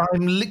I'm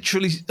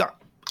literally...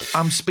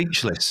 I'm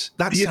speechless.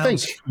 That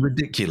sounds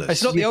ridiculous.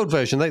 It's not the old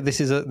version, though. This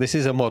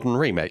is a modern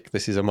remake.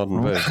 This is a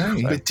modern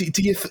version. But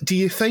do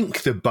you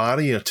think the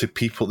barrier to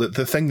people,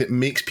 the thing that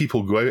makes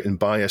people go out and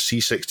buy a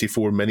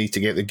C64 Mini to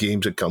get the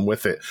games that come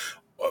with it,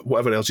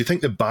 whatever else. Do you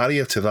think the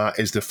barrier to that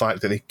is the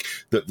fact that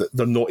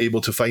they're not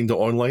able to find it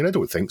online? I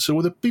don't think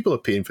so. The people are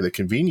paying for the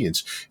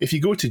convenience. If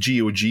you go to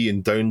GOG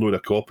and download a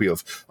copy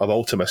of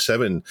Ultima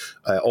 7,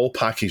 all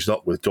packaged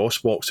up with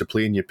DOSBox to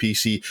play in your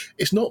PC,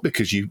 it's not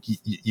because you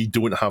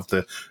don't have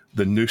the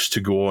nous to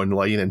go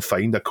online and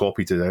find a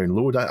copy to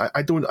download.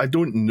 I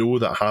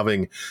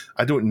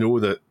don't know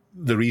that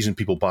the reason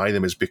people buy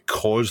them is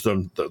because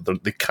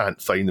they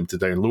can't find them to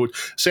download.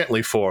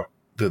 Certainly for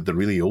the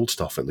really old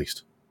stuff, at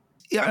least.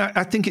 Yeah,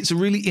 I think it's a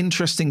really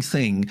interesting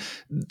thing.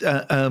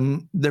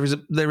 There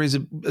is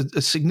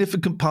a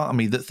significant part of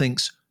me that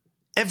thinks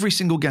every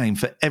single game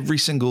for every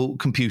single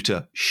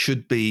computer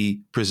should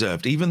be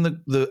preserved, even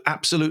the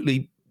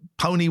absolutely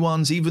pony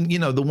ones, even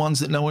the ones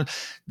that no one,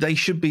 they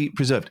should be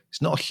preserved.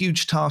 It's not a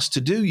huge task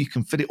to do. You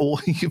can fit it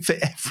all. You can fit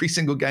every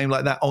single game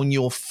like that on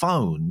your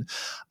phone,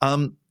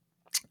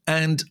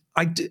 and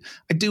I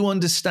do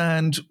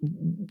understand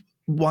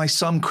why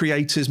some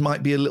creators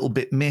might be a little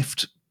bit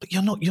miffed. But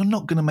you're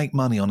not going to make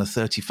money on a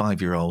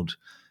 35-year-old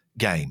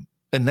game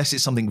unless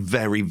it's something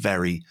very,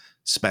 very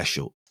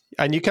special.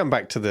 And you come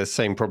back to the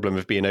same problem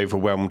of being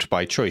overwhelmed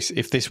by choice.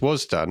 If this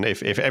was done,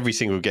 if every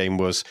single game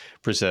was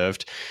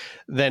preserved,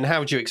 then how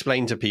would you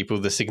explain to people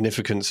the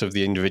significance of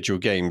the individual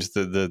games,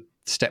 the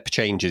step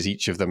changes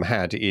each of them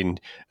had in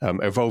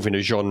evolving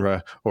a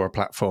genre or a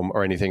platform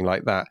or anything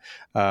like that?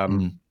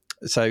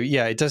 So,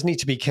 yeah, it does need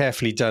to be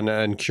carefully done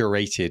and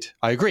curated.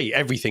 I agree,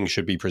 everything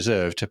should be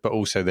preserved, but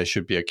also there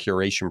should be a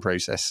curation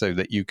process so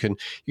that you can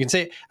see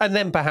it, and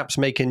then perhaps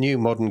make a new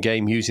modern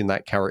game using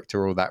that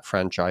character or that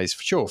franchise.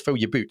 Sure, fill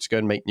your boots, go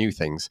and make new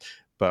things,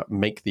 but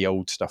make the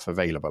old stuff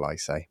available, I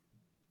say.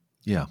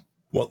 Yeah.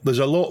 Well, there's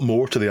a lot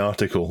more to the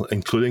article,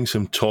 including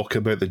some talk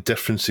about the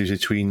differences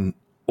between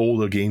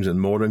older games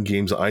and modern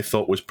games that I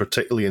thought was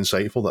particularly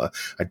insightful, that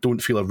I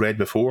don't feel I've read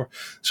before.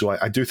 So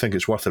I do think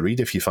it's worth a read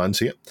if you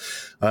fancy it.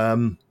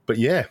 But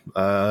yeah,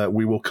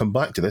 we will come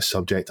back to this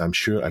subject, I'm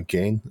sure,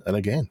 again and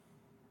again.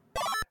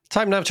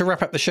 Time now to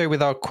wrap up the show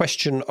with our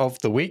question of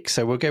the week.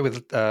 So we'll go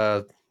with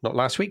not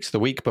last week's, the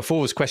week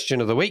before's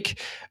question of the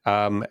week,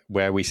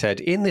 where we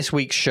said, in this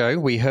week's show,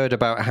 we heard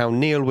about how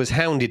Neil was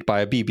hounded by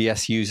a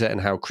BBS user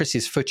and how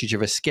Chris's footage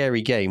of a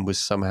scary game was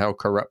somehow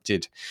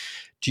corrupted.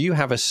 Do you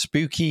have a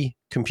spooky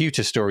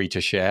computer story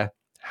to share?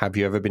 Have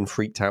you ever been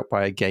freaked out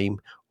by a game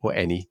or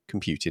any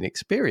computing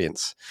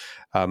experience?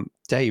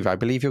 Dave, I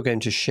believe you're going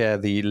to share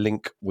the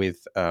link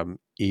with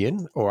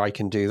Ian, or I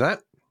can do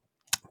that.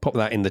 Pop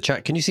that in the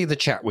chat. Can you see the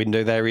chat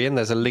window there, Ian?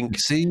 There's a link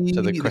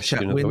to the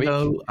question of the week.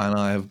 And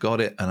I've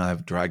got it, and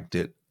I've dragged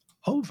it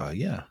over,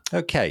 yeah.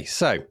 Okay,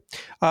 so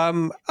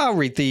I'll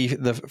read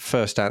the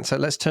first answer.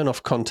 Let's turn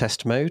off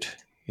contest mode.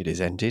 It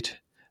is ended.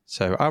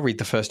 So I'll read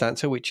the first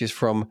answer, which is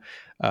from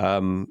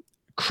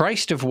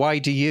Christ of Why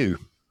Do You?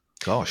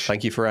 Gosh.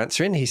 Thank you for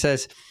answering. He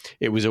says,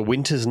 it was a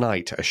winter's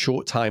night, a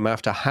short time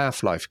after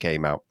Half-Life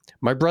came out.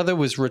 My brother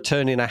was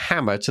returning a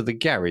hammer to the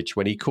garage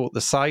when he caught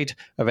the side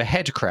of a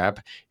head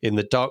crab in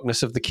the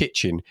darkness of the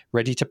kitchen,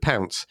 ready to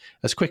pounce.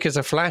 As quick as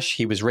a flash,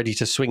 he was ready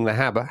to swing the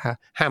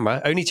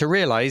hammer, only to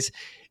realize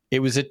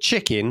it was a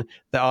chicken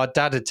that our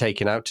dad had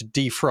taken out to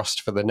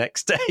defrost for the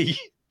next day.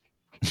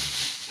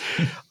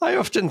 I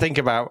often think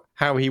about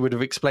how he would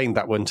have explained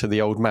that one to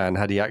the old man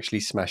had he actually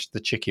smashed the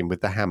chicken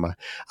with the hammer.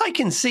 I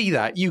can see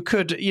that. You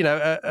could,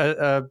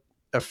 a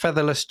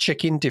featherless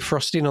chicken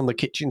defrosting on the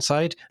kitchen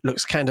side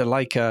looks kind of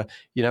like a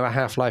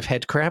Half-Life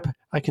head crab.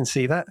 I can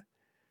see that.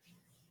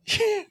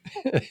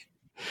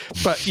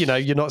 But,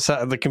 you're not sat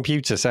at the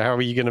computer, so how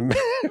are you going to...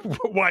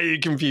 Why are you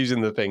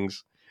confusing the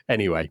things?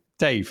 Anyway,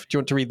 Dave, do you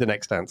want to read the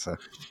next answer?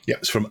 Yeah,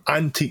 it's from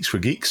Antiques for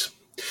Geeks.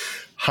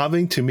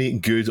 Having to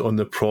make good on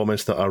the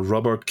promise that a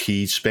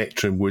rubber-keyed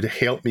Spectrum would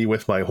help me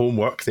with my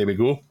homework. There we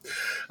go.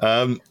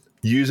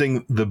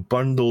 Using the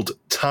bundled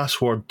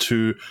Taskword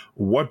 2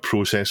 word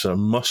processor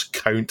must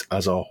count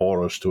as a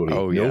horror story.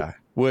 Oh, yeah. Nope.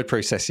 Word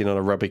processing on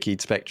a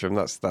rubber-keyed Spectrum,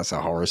 that's a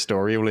horror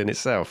story all in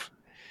itself.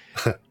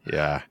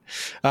 Yeah.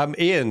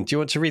 Ian, do you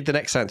want to read the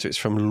next answer? It's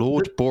from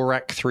Lord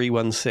Borak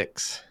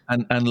 316.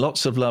 And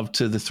lots of love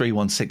to the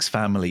 316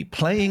 family.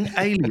 Playing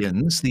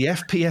Aliens, the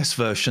FPS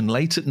version,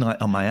 late at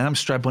night on my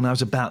Amstrad when I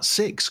was about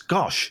 6.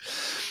 Gosh,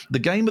 the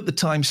game at the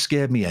time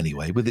scared me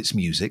anyway with its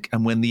music,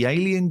 and when the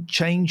alien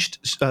charged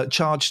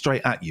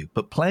straight at you.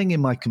 But playing in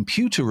my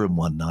computer room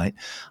one night,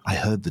 I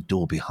heard the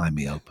door behind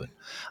me open.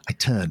 I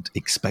turned,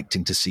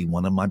 expecting to see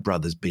one of my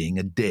brothers being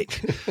a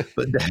dick.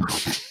 But then...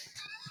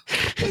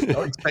 I was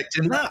not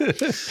expecting that.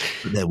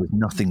 But there was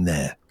nothing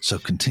there, so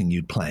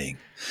continued playing.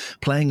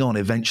 Playing on,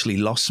 eventually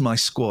lost my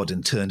squad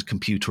and turned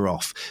computer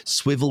off.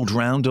 Swiveled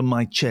round on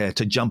my chair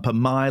to jump a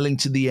mile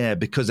into the air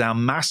because our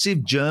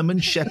massive German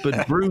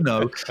Shepherd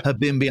Bruno had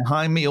been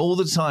behind me all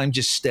the time,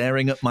 just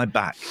staring at my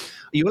back.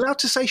 Are you allowed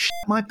to say shit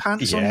my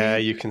pants on Yeah,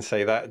 you can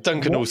say that.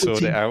 Duncan will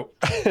sort it out.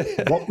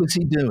 What was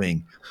he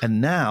doing?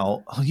 And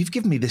now, you've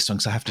given me this one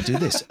because I have to do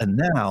this. And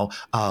now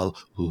I'll,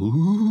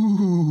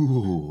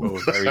 Oh,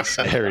 very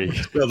scary.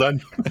 Well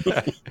done.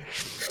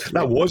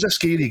 That was a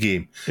scary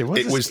game. It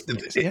was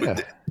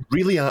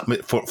really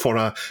for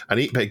an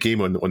 8-bit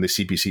game on the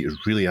CPC. It was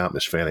really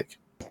atmospheric.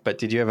 But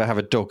did you ever have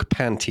a dog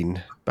panting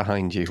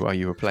behind you while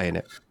you were playing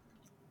it?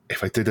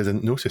 If I did, I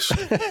didn't notice.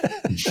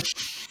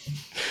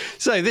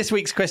 So this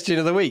week's question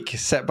of the week,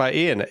 set by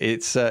Ian.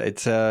 It's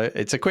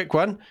a quick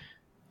one.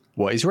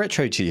 What is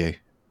retro to you?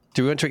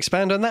 Do we want to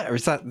expand on that, or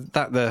is that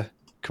the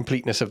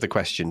completeness of the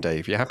question,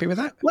 Dave? You happy with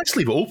that? Let's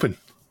leave it open.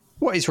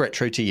 What is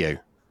retro to you?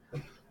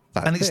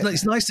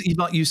 It's nice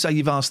that you say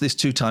you've asked this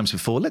 2 times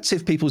before. Let's see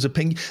if people's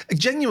opinion,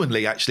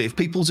 genuinely, actually, if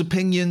people's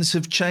opinions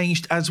have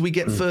changed as we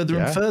get further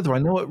and further. I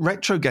know at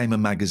Retro Gamer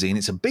magazine,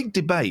 it's a big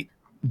debate.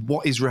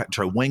 What is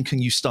retro? When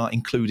can you start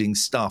including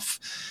stuff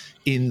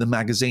in the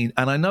magazine?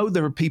 And I know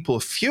there are people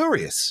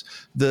furious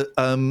that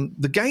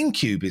the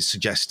GameCube is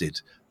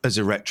suggested as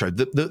a retro.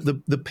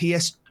 The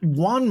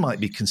PS1 might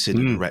be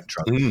considered a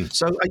retro.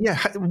 So,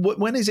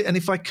 when is it? And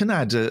if I can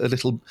add a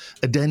little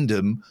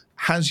addendum,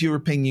 has your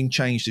opinion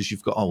changed as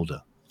you've got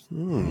older?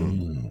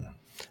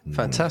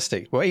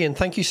 Fantastic. Well, Ian,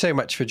 thank you so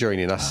much for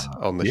joining us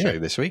on the show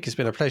this week. It's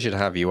been a pleasure to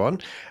have you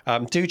on.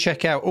 Do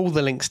check out all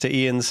the links to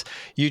Ian's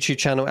YouTube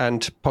channel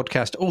and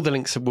podcast. All the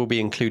links will be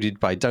included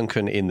by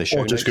Duncan in the show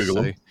notes. Just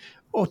Google them.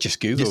 Or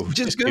just Google.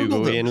 Just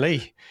Google them. Ian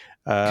Lee.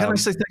 Can I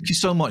say thank you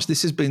so much?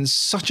 This has been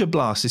such a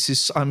blast.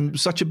 I'm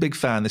such a big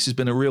fan. This has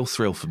been a real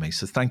thrill for me.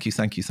 So thank you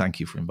for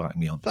inviting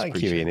me on.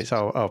 Thank you, Ian. It's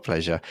our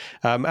pleasure.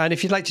 And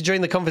if you'd like to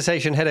join the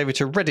conversation, head over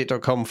to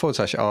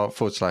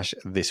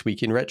reddit.com/r/This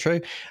Week in Retro.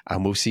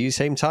 And we'll see you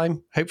same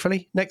time,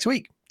 hopefully, next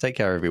week. Take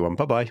care, everyone.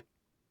 Bye-bye.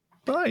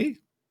 Bye.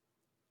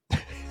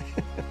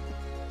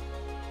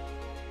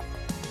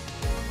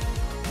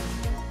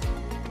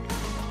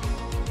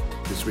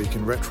 This Week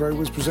in Retro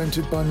was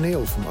presented by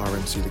Neil from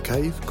RNC The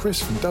Cave, Chris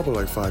from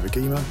 005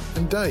 Agema,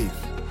 and Dave.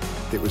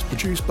 It was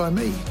produced by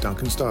me,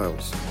 Duncan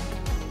Stiles.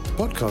 The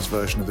podcast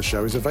version of the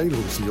show is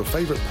available through your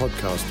favourite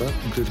podcaster,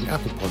 including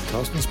Apple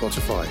Podcasts and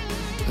Spotify,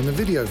 and the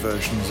video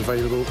version is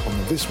available on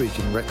the This Week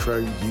in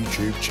Retro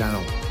YouTube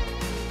channel.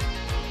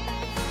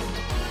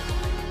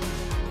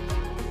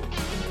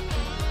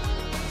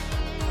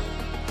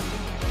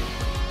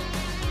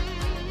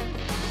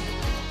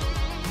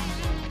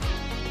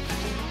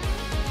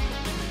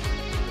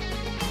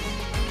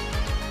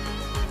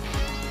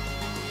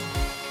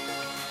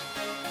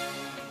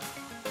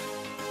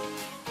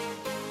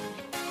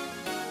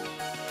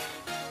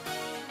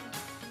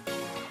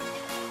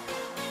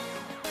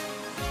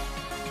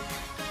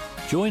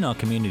 Join our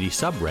community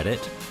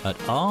subreddit at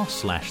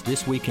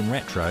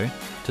r/thisweekinretro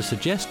to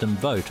suggest and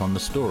vote on the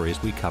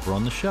stories we cover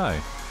on the show.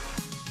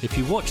 If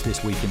you watch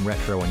This Week in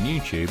Retro on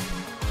YouTube,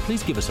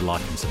 please give us a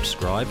like and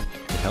subscribe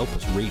to help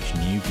us reach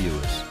new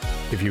viewers.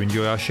 If you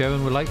enjoy our show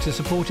and would like to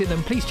support it,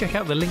 then please check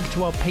out the link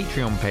to our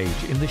Patreon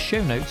page in the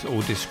show notes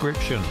or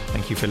description.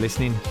 Thank you for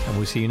listening, and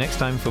we'll see you next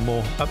time for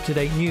more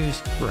up-to-date news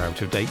for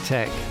out-of-date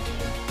tech.